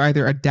you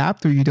either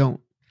adapt or you don't.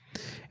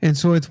 And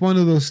so it's one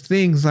of those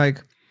things,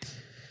 like,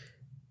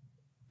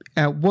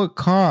 at what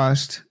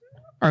cost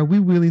are we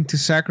willing to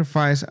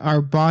sacrifice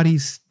our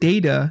body's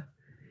data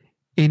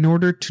in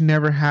order to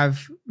never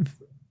have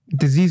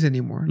disease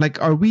anymore?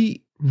 Like, are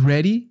we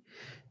ready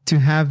to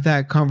have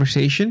that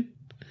conversation?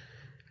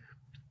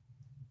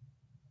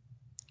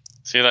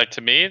 See, like,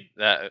 to me,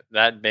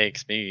 that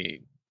makes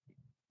me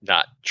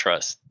not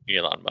trust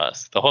Elon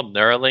Musk. The whole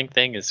Neuralink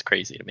thing is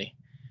crazy to me.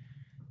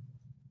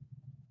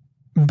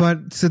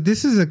 But so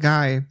this is a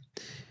guy,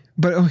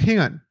 but hang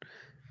on.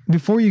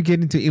 Before you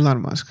get into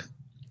Elon Musk,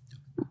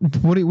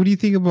 What do you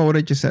think about what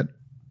I just said?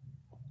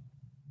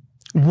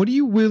 What are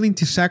you willing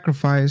to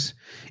sacrifice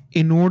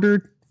in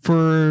order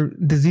for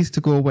disease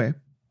to go away?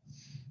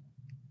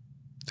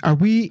 Are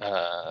we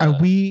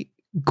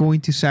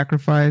going to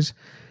sacrifice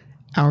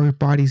our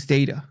body's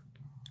data?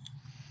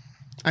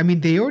 I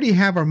mean, they already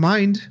have our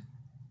mind.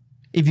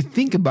 If you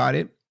think about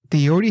it,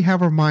 they already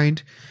have our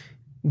mind.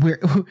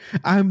 Where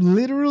I'm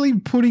literally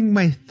putting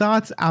my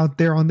thoughts out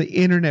there on the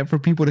internet for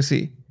people to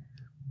see.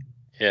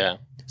 Yeah.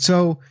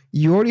 So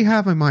you already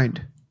have my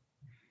mind,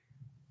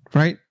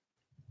 right?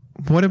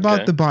 What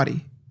about the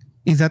body?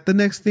 Is that the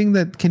next thing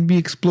that can be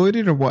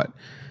exploited or what?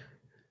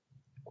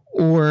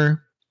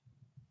 Or,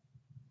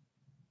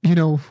 you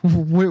know,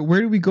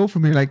 where do we go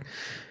from here? Like,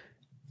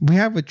 we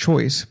have a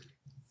choice.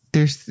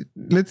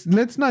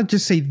 Let's not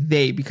just say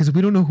they, because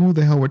we don't know who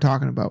the hell we're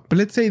talking about. But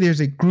let's say there's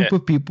a group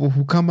of people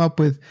who come up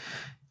with,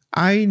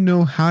 I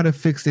know how to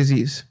fix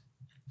disease.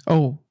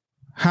 Oh,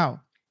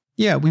 how?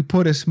 Yeah, we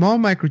put a small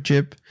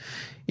microchip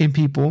in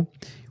people.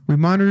 We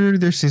monitor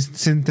their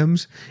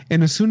symptoms.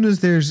 And as soon as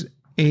there's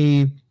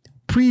a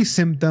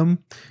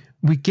pre-symptom,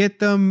 we get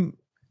them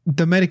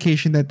the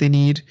medication that they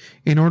need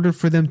in order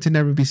for them to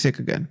never be sick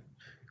again.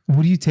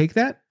 Would you take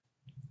that?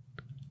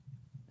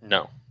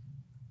 No.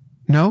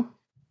 No?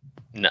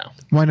 No.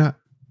 Why not?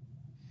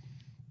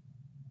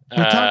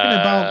 We're talking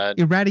about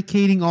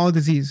eradicating all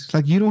disease.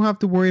 Like, you don't have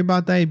to worry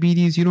about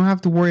diabetes. You don't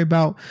have to worry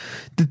about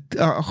the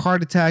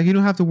heart attack. You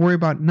don't have to worry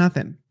about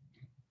nothing.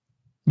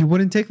 You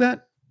wouldn't take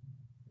that?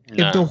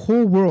 No. If the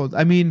whole world,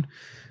 I mean,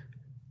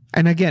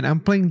 and again, I'm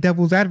playing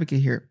devil's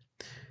advocate here.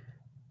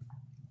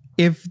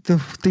 If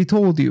they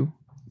told you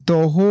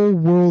the whole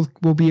world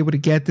will be able to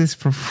get this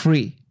for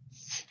free,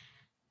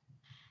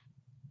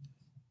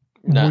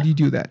 would you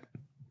do that?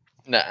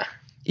 Nah.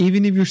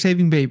 Even if you're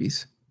saving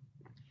babies?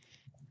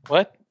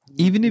 What?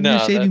 Even if you're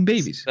saving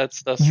babies?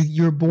 That's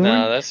you're born,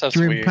 you're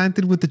weird.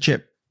 Implanted with the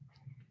chip.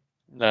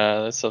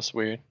 Nah, that stuff's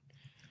weird.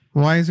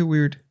 Why is it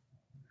weird?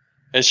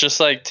 It's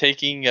just like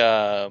taking,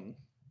 just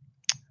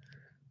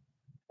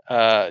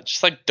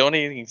like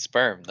donating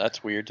sperm.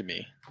 That's weird to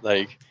me.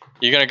 Like,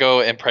 you're going to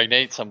go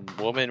impregnate some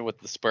woman with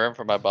the sperm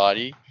from my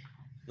body?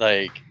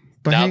 Like,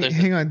 but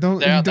hang on. Don't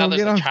there's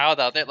get a off, child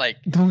out there. Like,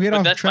 don't get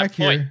off track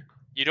here.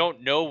 You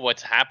don't know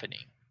what's happening.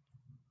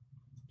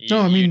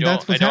 No, I mean,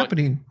 that's what's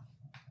happening.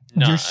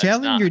 No, you're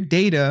selling your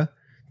data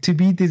to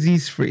be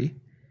disease free.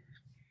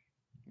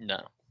 No.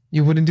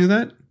 You wouldn't do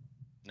that?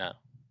 No.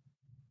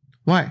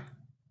 Why?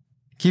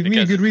 Give me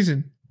a good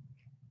reason.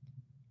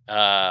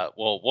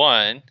 Well,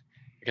 one,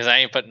 because I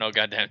ain't putting no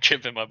goddamn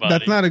chip in my body.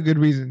 That's not a good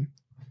reason.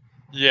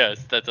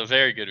 Yes, that's a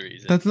very good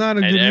reason. That's not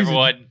a good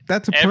reason.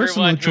 That's a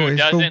personal choice. Everyone who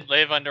doesn't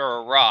live under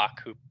a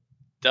rock, who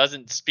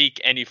doesn't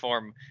speak any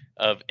form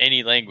of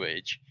any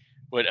language,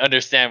 would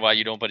understand why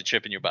you don't put a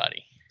chip in your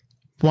body.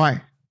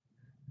 Why?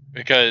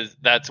 Because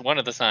that's one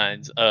of the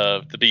signs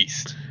of the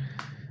beast.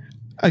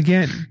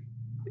 Again,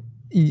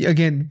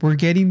 we're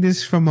getting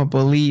this from a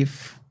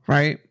belief,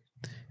 right?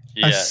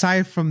 Yeah.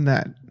 Aside from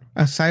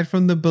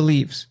the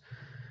beliefs,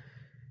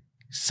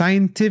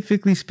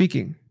 scientifically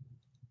speaking,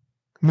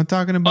 I'm not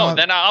talking about. Oh,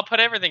 then I'll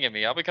put everything in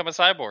me. I'll become a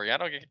cyborg. I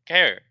don't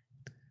care.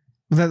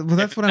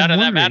 That's what I'm wondering. None of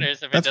that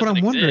matters. If that's what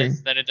I'm wondering.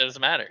 Then it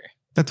doesn't matter.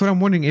 That's what I'm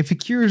wondering. If it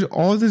cures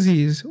all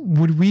disease,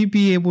 would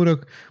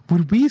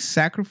we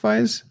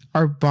sacrifice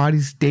our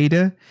body's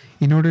data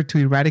in order to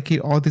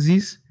eradicate all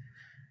disease?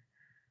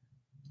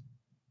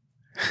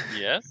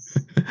 Yes.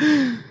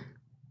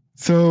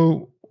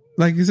 So,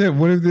 like you said,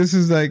 what if this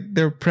is like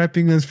they're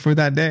prepping us for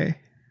that day?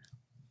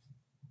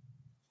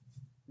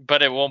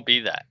 But it won't be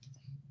that.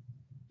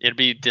 It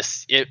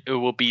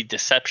will be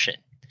deception.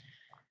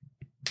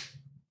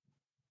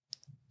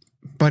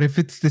 But if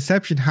it's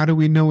deception, how do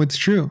we know it's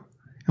true?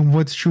 And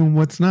what's true and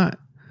what's not?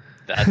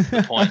 That's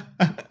the point.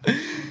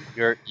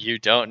 You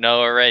don't know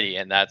already,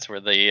 and that's where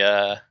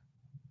the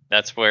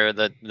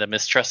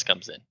mistrust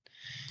comes in.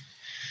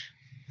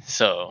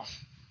 So,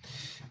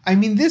 I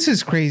mean, this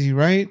is crazy,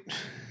 right?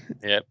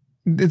 Yep.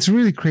 It's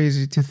really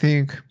crazy to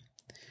think.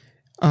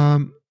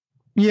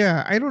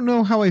 Yeah, I don't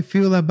know how I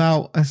feel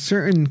about a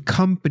certain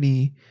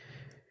company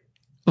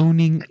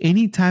owning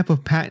any type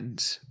of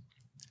patents.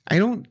 I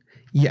don't.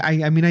 Yeah,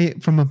 I mean,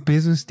 from a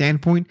business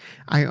standpoint,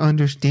 I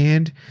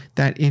understand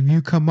that if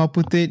you come up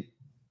with a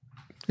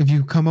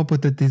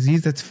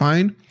disease, that's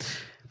fine.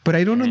 But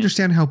I don't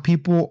understand how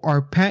people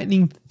are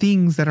patenting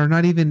things that are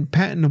not even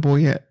patentable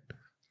yet.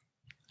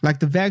 Like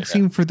the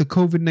vaccine for the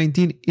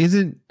COVID-19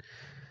 isn't.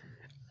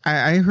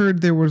 I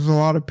heard there was a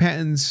lot of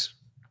patents,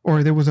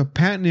 or there was a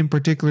patent in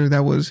particular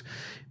that was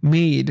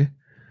made,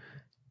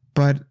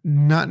 but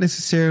not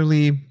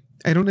necessarily.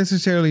 I don't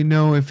necessarily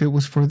know if it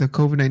was for the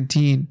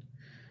COVID-19.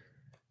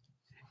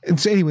 And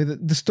so anyway,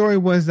 the story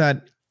was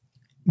that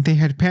they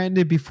had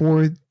patented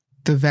before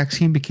the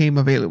vaccine became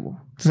available.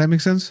 Does that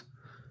make sense?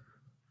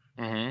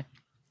 Mm-hmm.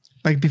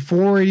 Like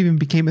before it even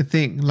became a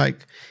thing,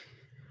 like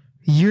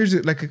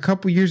a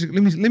couple years ago.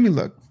 Let me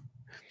look.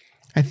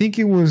 I think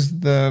it was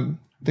the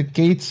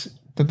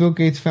Bill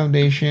Gates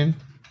Foundation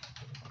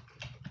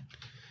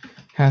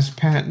has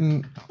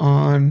patent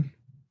on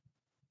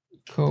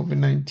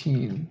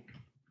COVID-19.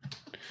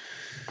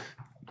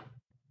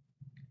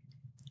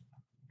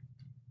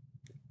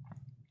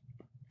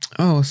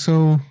 Oh,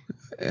 so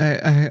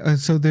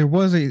so there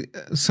was a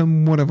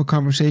somewhat of a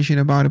conversation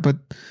about it, but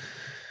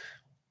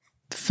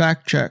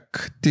fact check: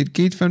 did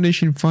Gates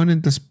Foundation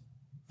fund the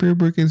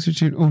Spielberg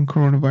Institute own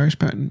coronavirus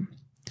patent?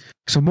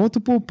 So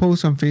multiple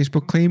posts on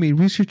Facebook claim a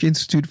research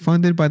institute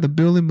funded by the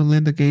Bill and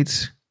Melinda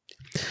Gates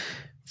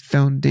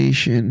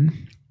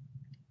Foundation.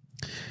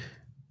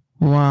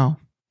 Wow,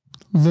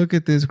 look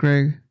at this,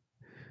 Greg.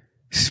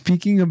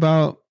 Speaking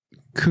about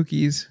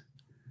cookies,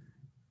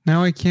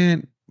 now I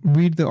can't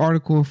read the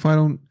article if I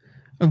don't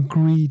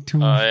agree to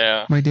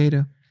my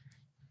data.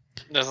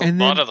 There's a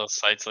lot of those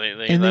sites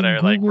lately that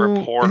are like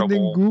reportable. And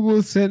then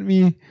Google sent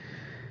me.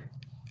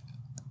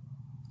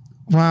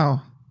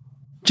 Wow,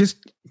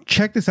 just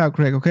check this out,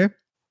 Greg. Okay,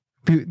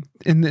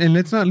 and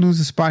let's not lose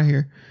the spot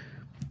here.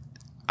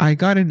 I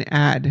got an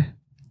ad.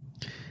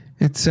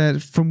 It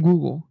says from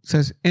Google. It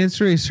says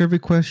answer a survey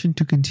question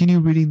to continue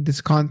reading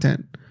this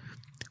content.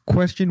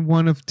 Question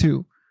 1 of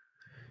 2.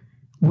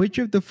 Which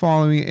of the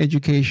following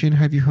education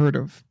have you heard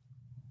of?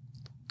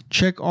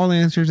 Check all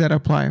answers that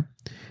apply.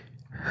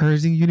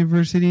 Herzing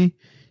University,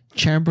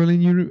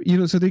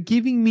 Chamberlain, so they're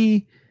giving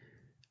me,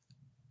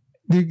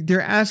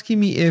 they're asking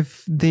me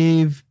if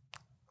they've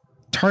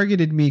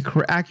targeted me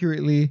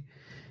accurately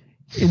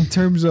in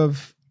terms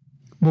of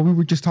what we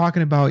were just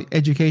talking about,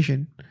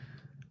 education.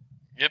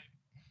 Yep.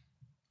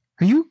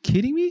 Are you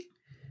kidding me?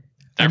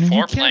 They're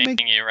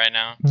foreplaying you right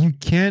now. You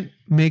can't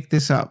make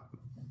this up.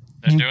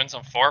 They're doing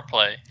some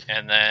foreplay,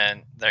 and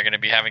then they're going to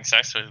be having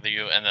sex with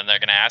you, and then they're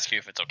going to ask you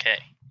if it's okay.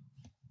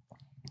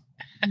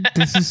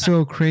 This is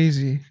so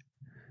crazy.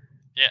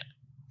 Yeah.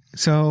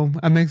 So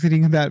I'm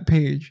exiting that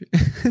page.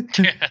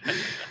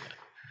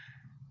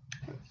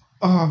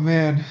 Oh,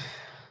 man.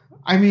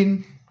 I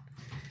mean,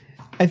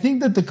 I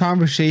think that the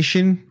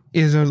conversation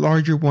is a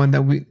larger one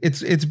that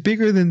it's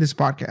bigger than this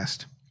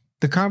podcast.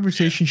 The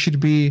conversation should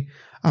be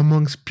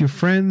amongst your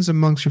friends,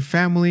 amongst your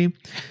family,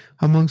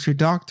 amongst your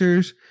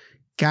doctors.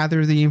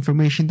 Gather the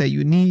information that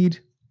you need.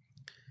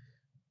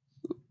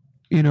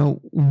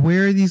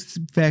 Where are these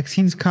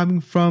vaccines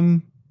coming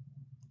from?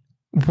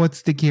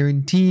 What's the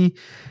guarantee?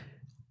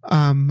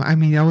 I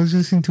was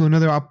listening to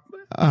another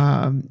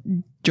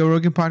Joe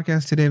Rogan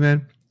podcast today,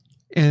 man.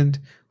 And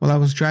while I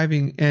was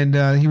driving, and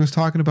he was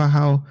talking about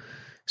how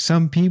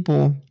some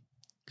people,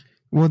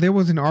 there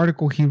was an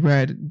article he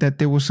read that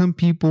there were some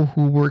people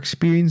who were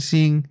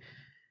experiencing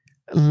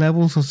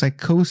levels of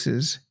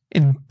psychosis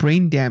and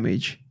brain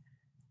damage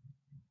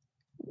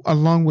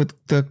along with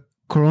the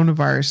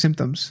coronavirus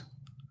symptoms.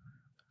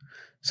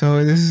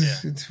 So this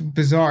is it's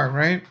bizarre,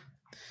 right?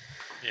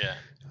 Yeah.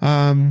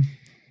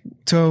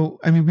 So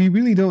we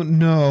really don't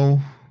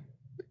know,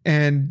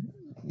 and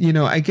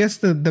I guess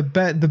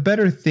the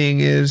better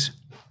thing is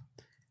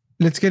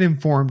let's get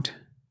informed.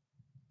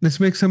 Let's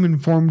make some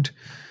informed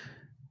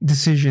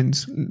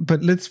decisions.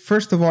 But let's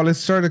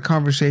start a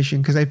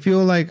conversation, because I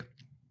feel like,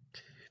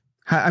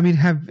 have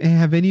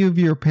any of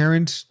your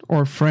parents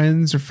or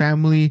friends or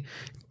family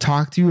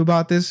talk to you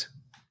about this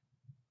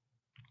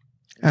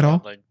at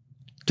all? Like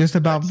just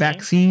about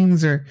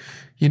vaccines, or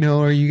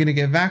are you going to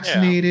get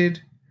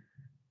vaccinated?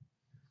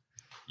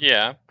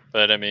 Yeah,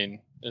 but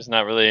there's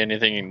not really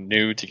anything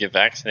new to get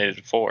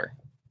vaccinated for.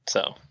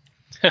 So,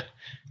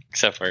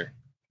 except for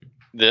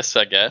this,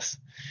 I guess.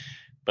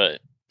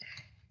 But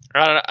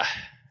I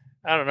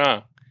don't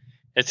know.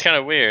 It's kind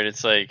of weird.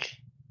 It's like,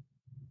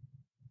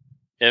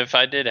 if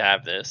I did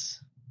have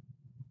this,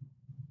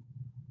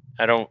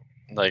 I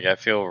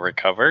feel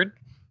recovered.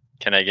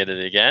 Can I get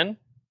it again?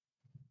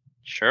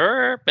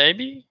 Sure,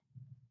 maybe.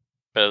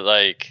 But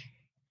I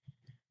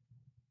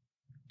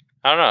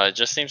don't know. It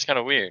just seems kind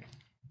of weird.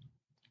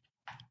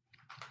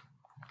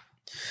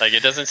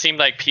 It doesn't seem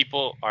like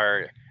people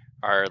are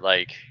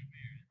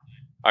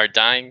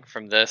dying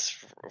from this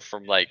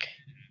from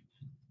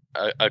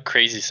a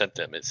crazy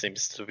symptom. It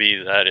seems to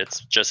be that it's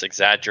just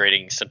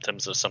exaggerating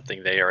symptoms of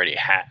something they already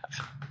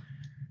have.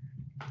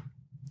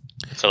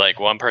 So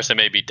one person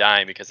may be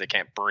dying because they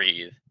can't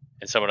breathe,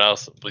 and someone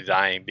else will be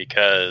dying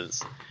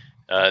because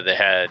they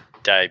had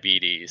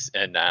diabetes,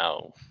 and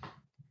now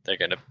they're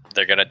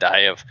gonna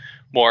die of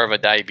more of a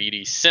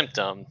diabetes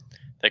symptom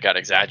that got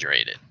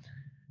exaggerated.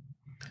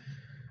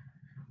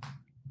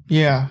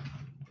 Yeah.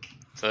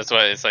 So that's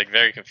why it's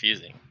very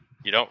confusing.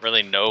 You don't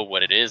really know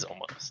what it is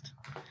almost.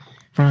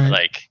 Right.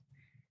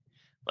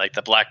 Like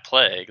the Black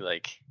Plague,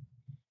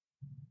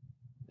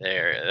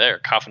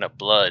 they're coughing up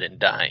blood and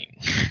dying.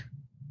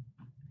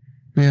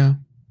 Yeah.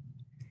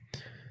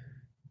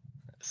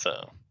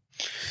 So,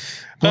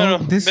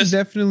 this is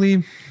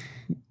definitely,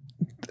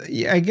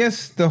 I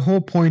guess the whole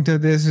point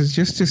of this is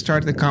just to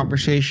start the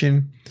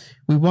conversation.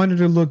 We wanted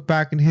to look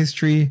back in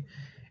history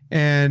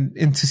and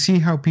to see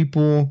how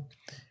people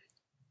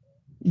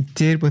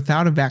did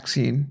without a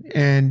vaccine.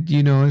 And,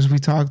 as we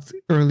talked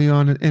early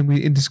on, and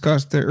we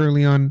discussed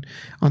early on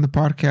the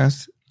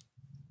podcast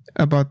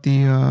about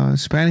the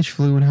Spanish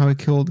flu and how it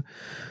killed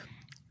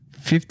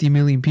 50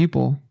 million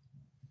people,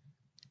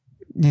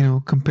 you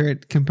know,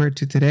 compared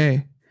to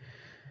today.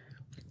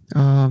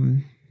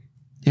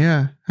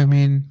 Yeah, I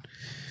mean,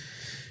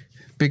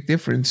 big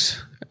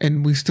difference.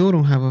 And we still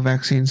don't have a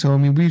vaccine. So, I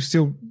mean,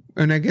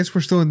 and I guess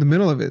we're still in the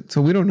middle of it.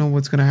 So we don't know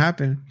what's going to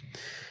happen.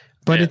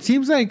 But It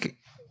seems like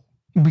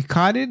we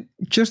caught it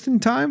just in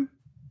time.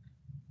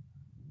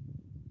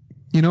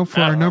 You know,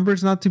 for our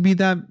numbers not to be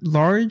that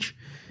large,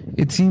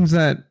 it seems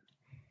that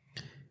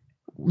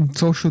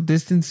social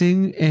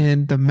distancing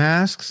and the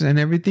masks and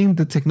everything,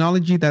 the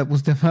technology that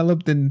was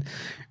developed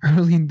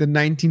early in the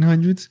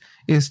 1900s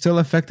is still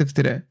effective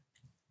today.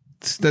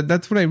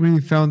 That's what I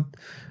really found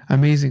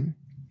amazing.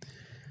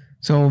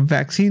 So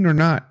vaccine or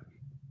not,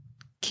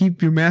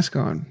 keep your mask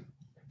on,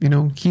 you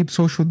know, keep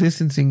social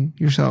distancing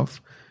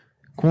yourself,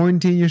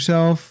 quarantine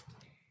yourself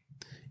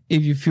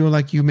if you feel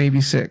like you may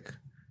be sick.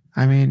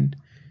 I mean,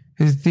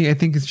 I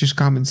think it's just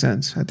common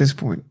sense at this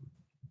point.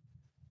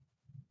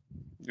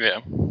 Yeah.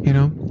 You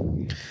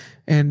know,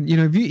 and you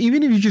know, if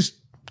you just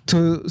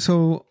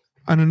so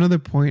on another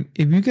point,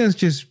 if you guys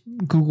just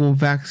Google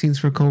vaccines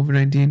for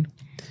COVID-19,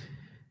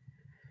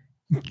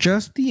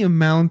 just the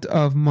amount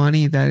of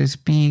money that is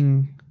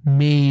being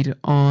made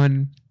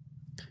on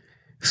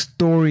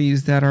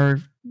stories that are,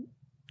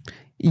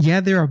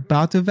 they're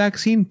about the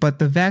vaccine, but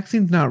the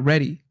vaccine's not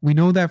ready. We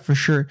know that for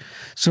sure.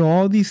 So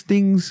all these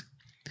things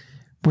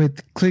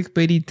with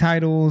clickbaity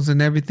titles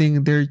and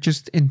everything, they're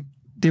just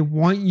they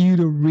want you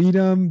to read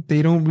them.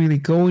 They don't really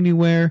go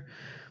anywhere.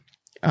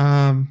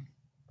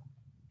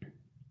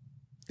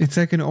 It's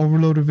like an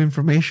overload of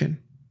information.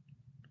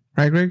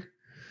 Right, Greg?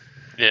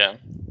 Yeah.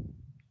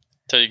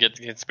 Until you get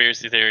the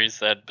conspiracy theories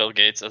that Bill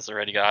Gates has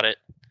already got it.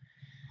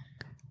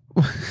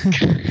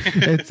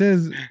 It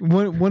says,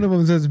 one of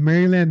them says,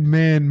 Maryland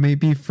man may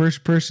be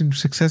first person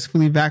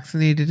successfully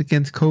vaccinated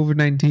against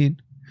COVID-19.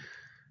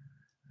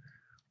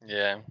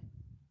 Yeah.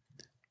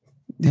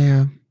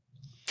 Yeah.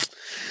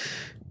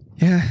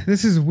 Yeah,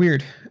 this is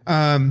weird.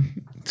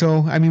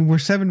 So, I mean, we're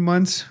 7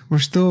 months. We're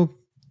still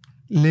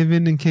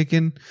living and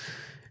kicking.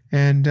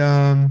 And,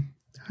 I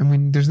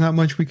mean, there's not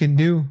much we can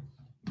do.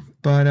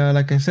 But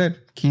like I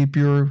said, keep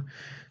your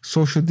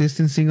social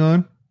distancing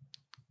on.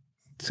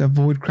 To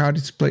avoid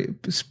crowded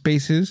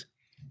spaces.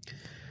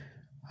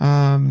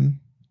 And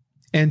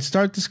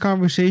start this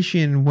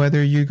conversation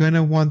whether you're going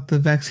to want the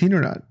vaccine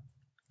or not.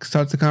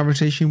 Start the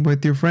conversation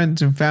with your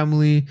friends and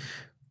family,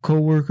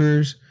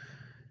 co-workers,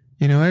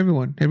 you know,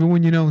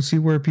 everyone you know, see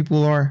where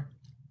people are.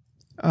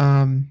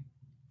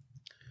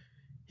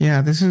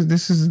 Yeah, this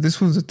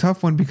was a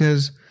tough one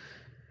because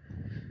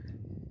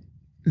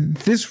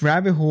this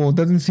rabbit hole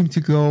doesn't seem to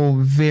go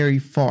very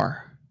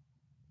far.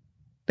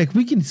 Like,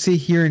 we can sit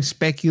here and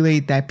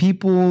speculate that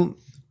people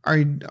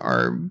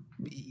are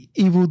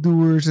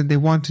evildoers and they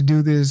want to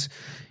do this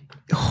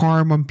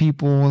harm on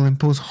people and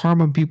impose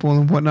harm on people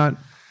and whatnot.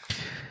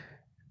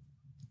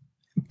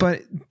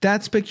 But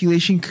that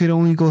speculation could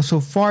only go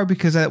so far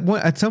because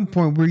at some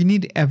point we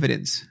need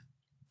evidence.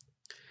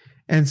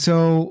 And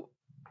so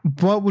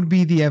what would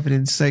be the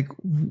evidence? Like,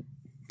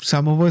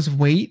 some of us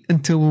wait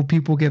until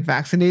people get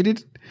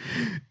vaccinated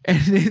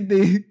and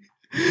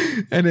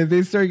then if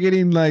they start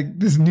getting like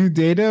this new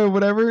data or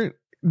whatever,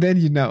 then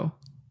you know.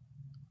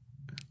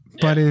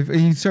 Yeah. But if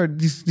you start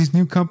these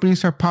new companies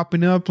start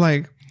popping up,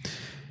 like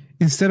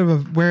instead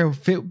of wear a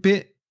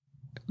Fitbit,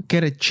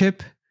 get a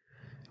chip,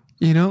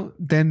 you know,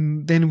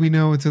 then we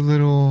know it's a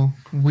little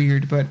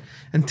weird. But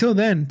until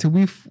then,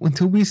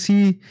 until we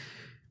see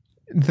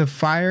the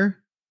fire,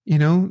 you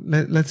know,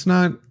 let's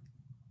not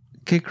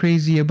get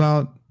crazy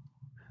about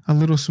a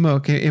little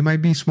smoke. It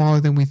might be smaller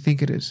than we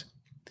think it is.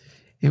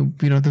 You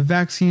know, the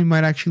vaccine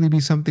might actually be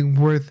something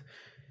worth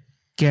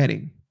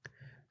getting,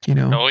 you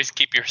know. Always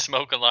keep your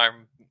smoke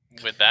alarm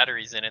with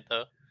batteries in it,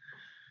 though.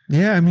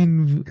 Yeah, I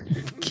mean,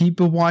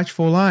 keep a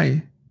watchful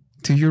eye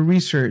to your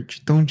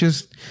research. Don't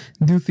just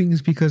do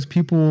things because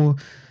people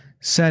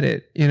said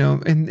it, you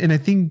know. And I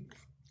think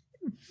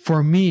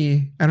for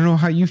me, I don't know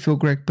how you feel,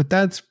 Greg, but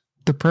that's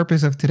the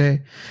purpose of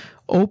today.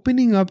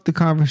 Opening up the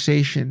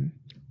conversation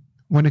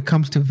when it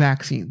comes to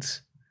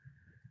vaccines.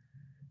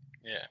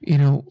 Yeah. You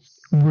know,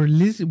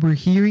 we're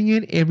hearing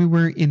it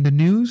everywhere in the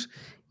news,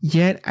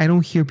 yet I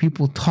don't hear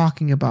people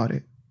talking about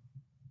it.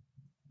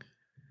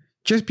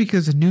 Just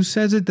because the news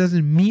says it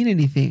doesn't mean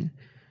anything.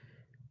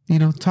 You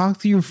know, talk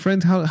to your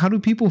friends. How do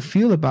people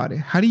feel about it?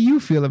 How do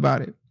you feel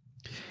about it?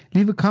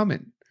 Leave a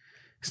comment.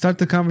 Start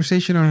the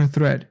conversation on our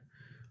thread.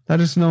 Let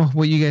us know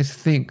what you guys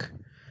think.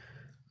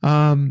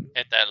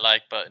 Hit that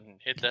like button.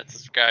 Hit that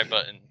subscribe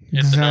button.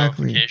 Hit the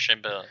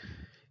notification bell.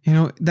 You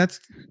know,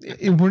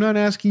 we're not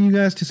asking you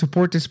guys to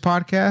support this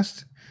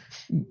podcast.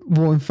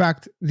 Well, in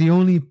fact, the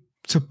only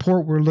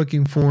support we're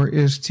looking for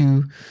is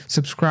to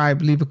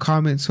subscribe, leave a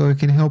comment so it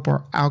can help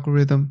our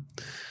algorithm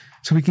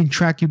so we can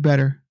track you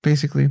better,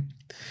 basically.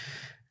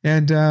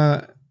 And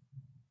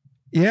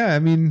yeah, I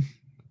mean,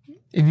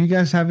 if you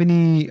guys have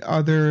any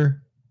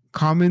other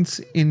comments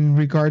in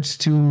regards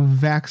to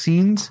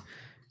vaccines,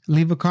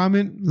 leave a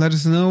comment. Let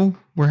us know.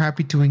 We're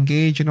happy to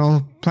engage in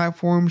all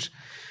platforms.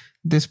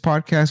 This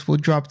podcast will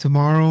drop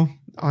tomorrow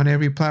on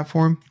every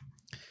platform.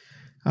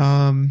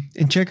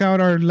 And check out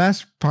our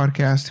last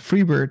podcast,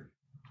 Freebird,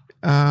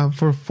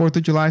 for 4th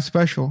of July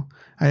special.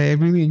 I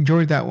really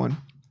enjoyed that one.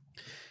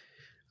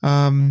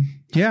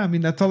 Yeah, I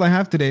mean, that's all I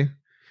have today.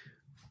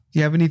 Do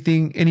you have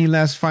any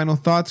last final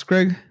thoughts,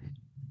 Greg?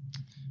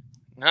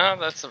 No,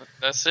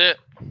 that's it.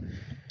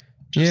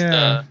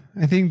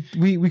 I think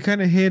we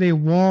kind of hit a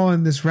wall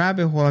in this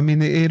rabbit hole. I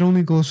mean, it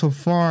only goes so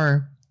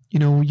far. You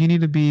know, you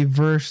need to be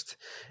versed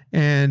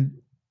and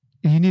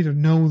you need to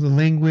know the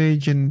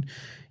language and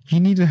you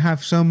need to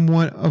have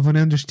somewhat of an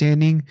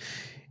understanding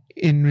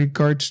in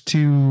regards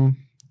to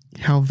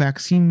how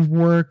vaccines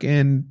work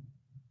and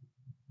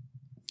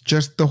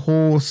just the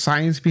whole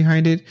science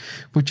behind it,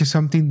 which is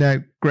something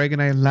that Greg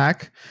and I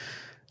lack.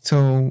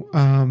 So,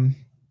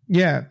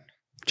 yeah,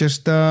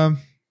 just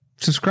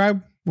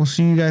subscribe. We'll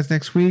see you guys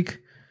next week.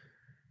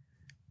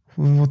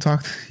 We'll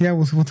talk. Yeah,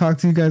 we'll talk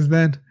to you guys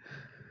then.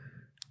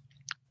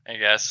 I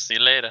guess. See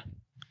you later.